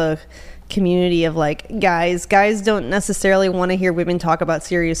already have a community of like guys don't necessarily want to hear women talk about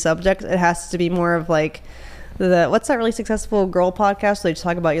serious subjects. It has to be more of like what's that really successful girl podcast where they just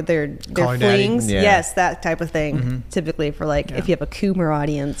talk about their Call Her Daddy. flings? Yeah. Yes, that type of thing. Typically for like if you have a Coomer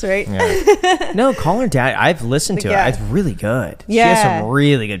audience, right? Yeah. No, Call Her Dad. I've listened to Yeah. it. It's really good. She Yeah. has some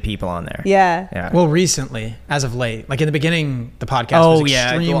really good people on there. Yeah. Yeah. Well, recently, as of late, like in the beginning, the podcast was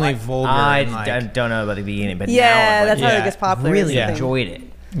extremely Well, vulgar. I and, like, don't know about the beginning, but Yeah, now that's I'm how yeah, it gets popular. really is the thing. enjoyed it.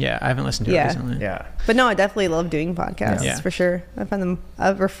 yeah, I haven't listened to Yeah. it recently. Yeah. But no, I definitely love doing podcasts Yeah. for sure. I find them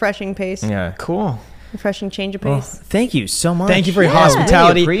a refreshing pace. Yeah. Cool. refreshing change of Well, pace. thank you so much. Thank you for your Yeah.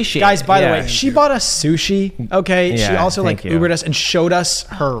 hospitality. Really appreciate Guys, it. by the Yeah. way, she bought us sushi. Okay. She Yeah, also like thank you. Ubered us and showed us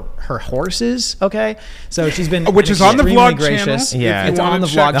her horses. Okay. So she's been Which is on the extremely vlog gracious. channel. Yeah. if you It's wanna on the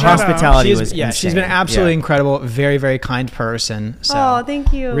check vlog it The out. hospitality She is- was yeah, she's insane. been absolutely Yeah. incredible. Very, very kind person. So Oh,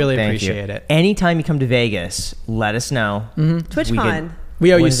 thank you. really Thank you. appreciate it. Anytime you come to Vegas, let us know. TwitchCon.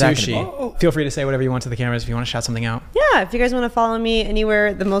 We owe you When is that sushi. gonna Feel free to say whatever you want to the cameras if you want to shout something out. Yeah, if you guys want to follow me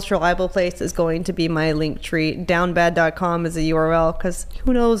anywhere, the most reliable place is going to be my link tree. Downbad.com is the URL, because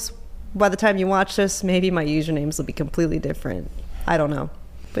who knows, by the time you watch this, maybe my usernames will be completely different. I don't know.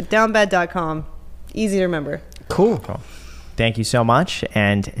 But downbad.com, easy to remember. Cool. Thank you so much,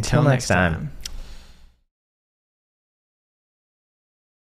 and until next time.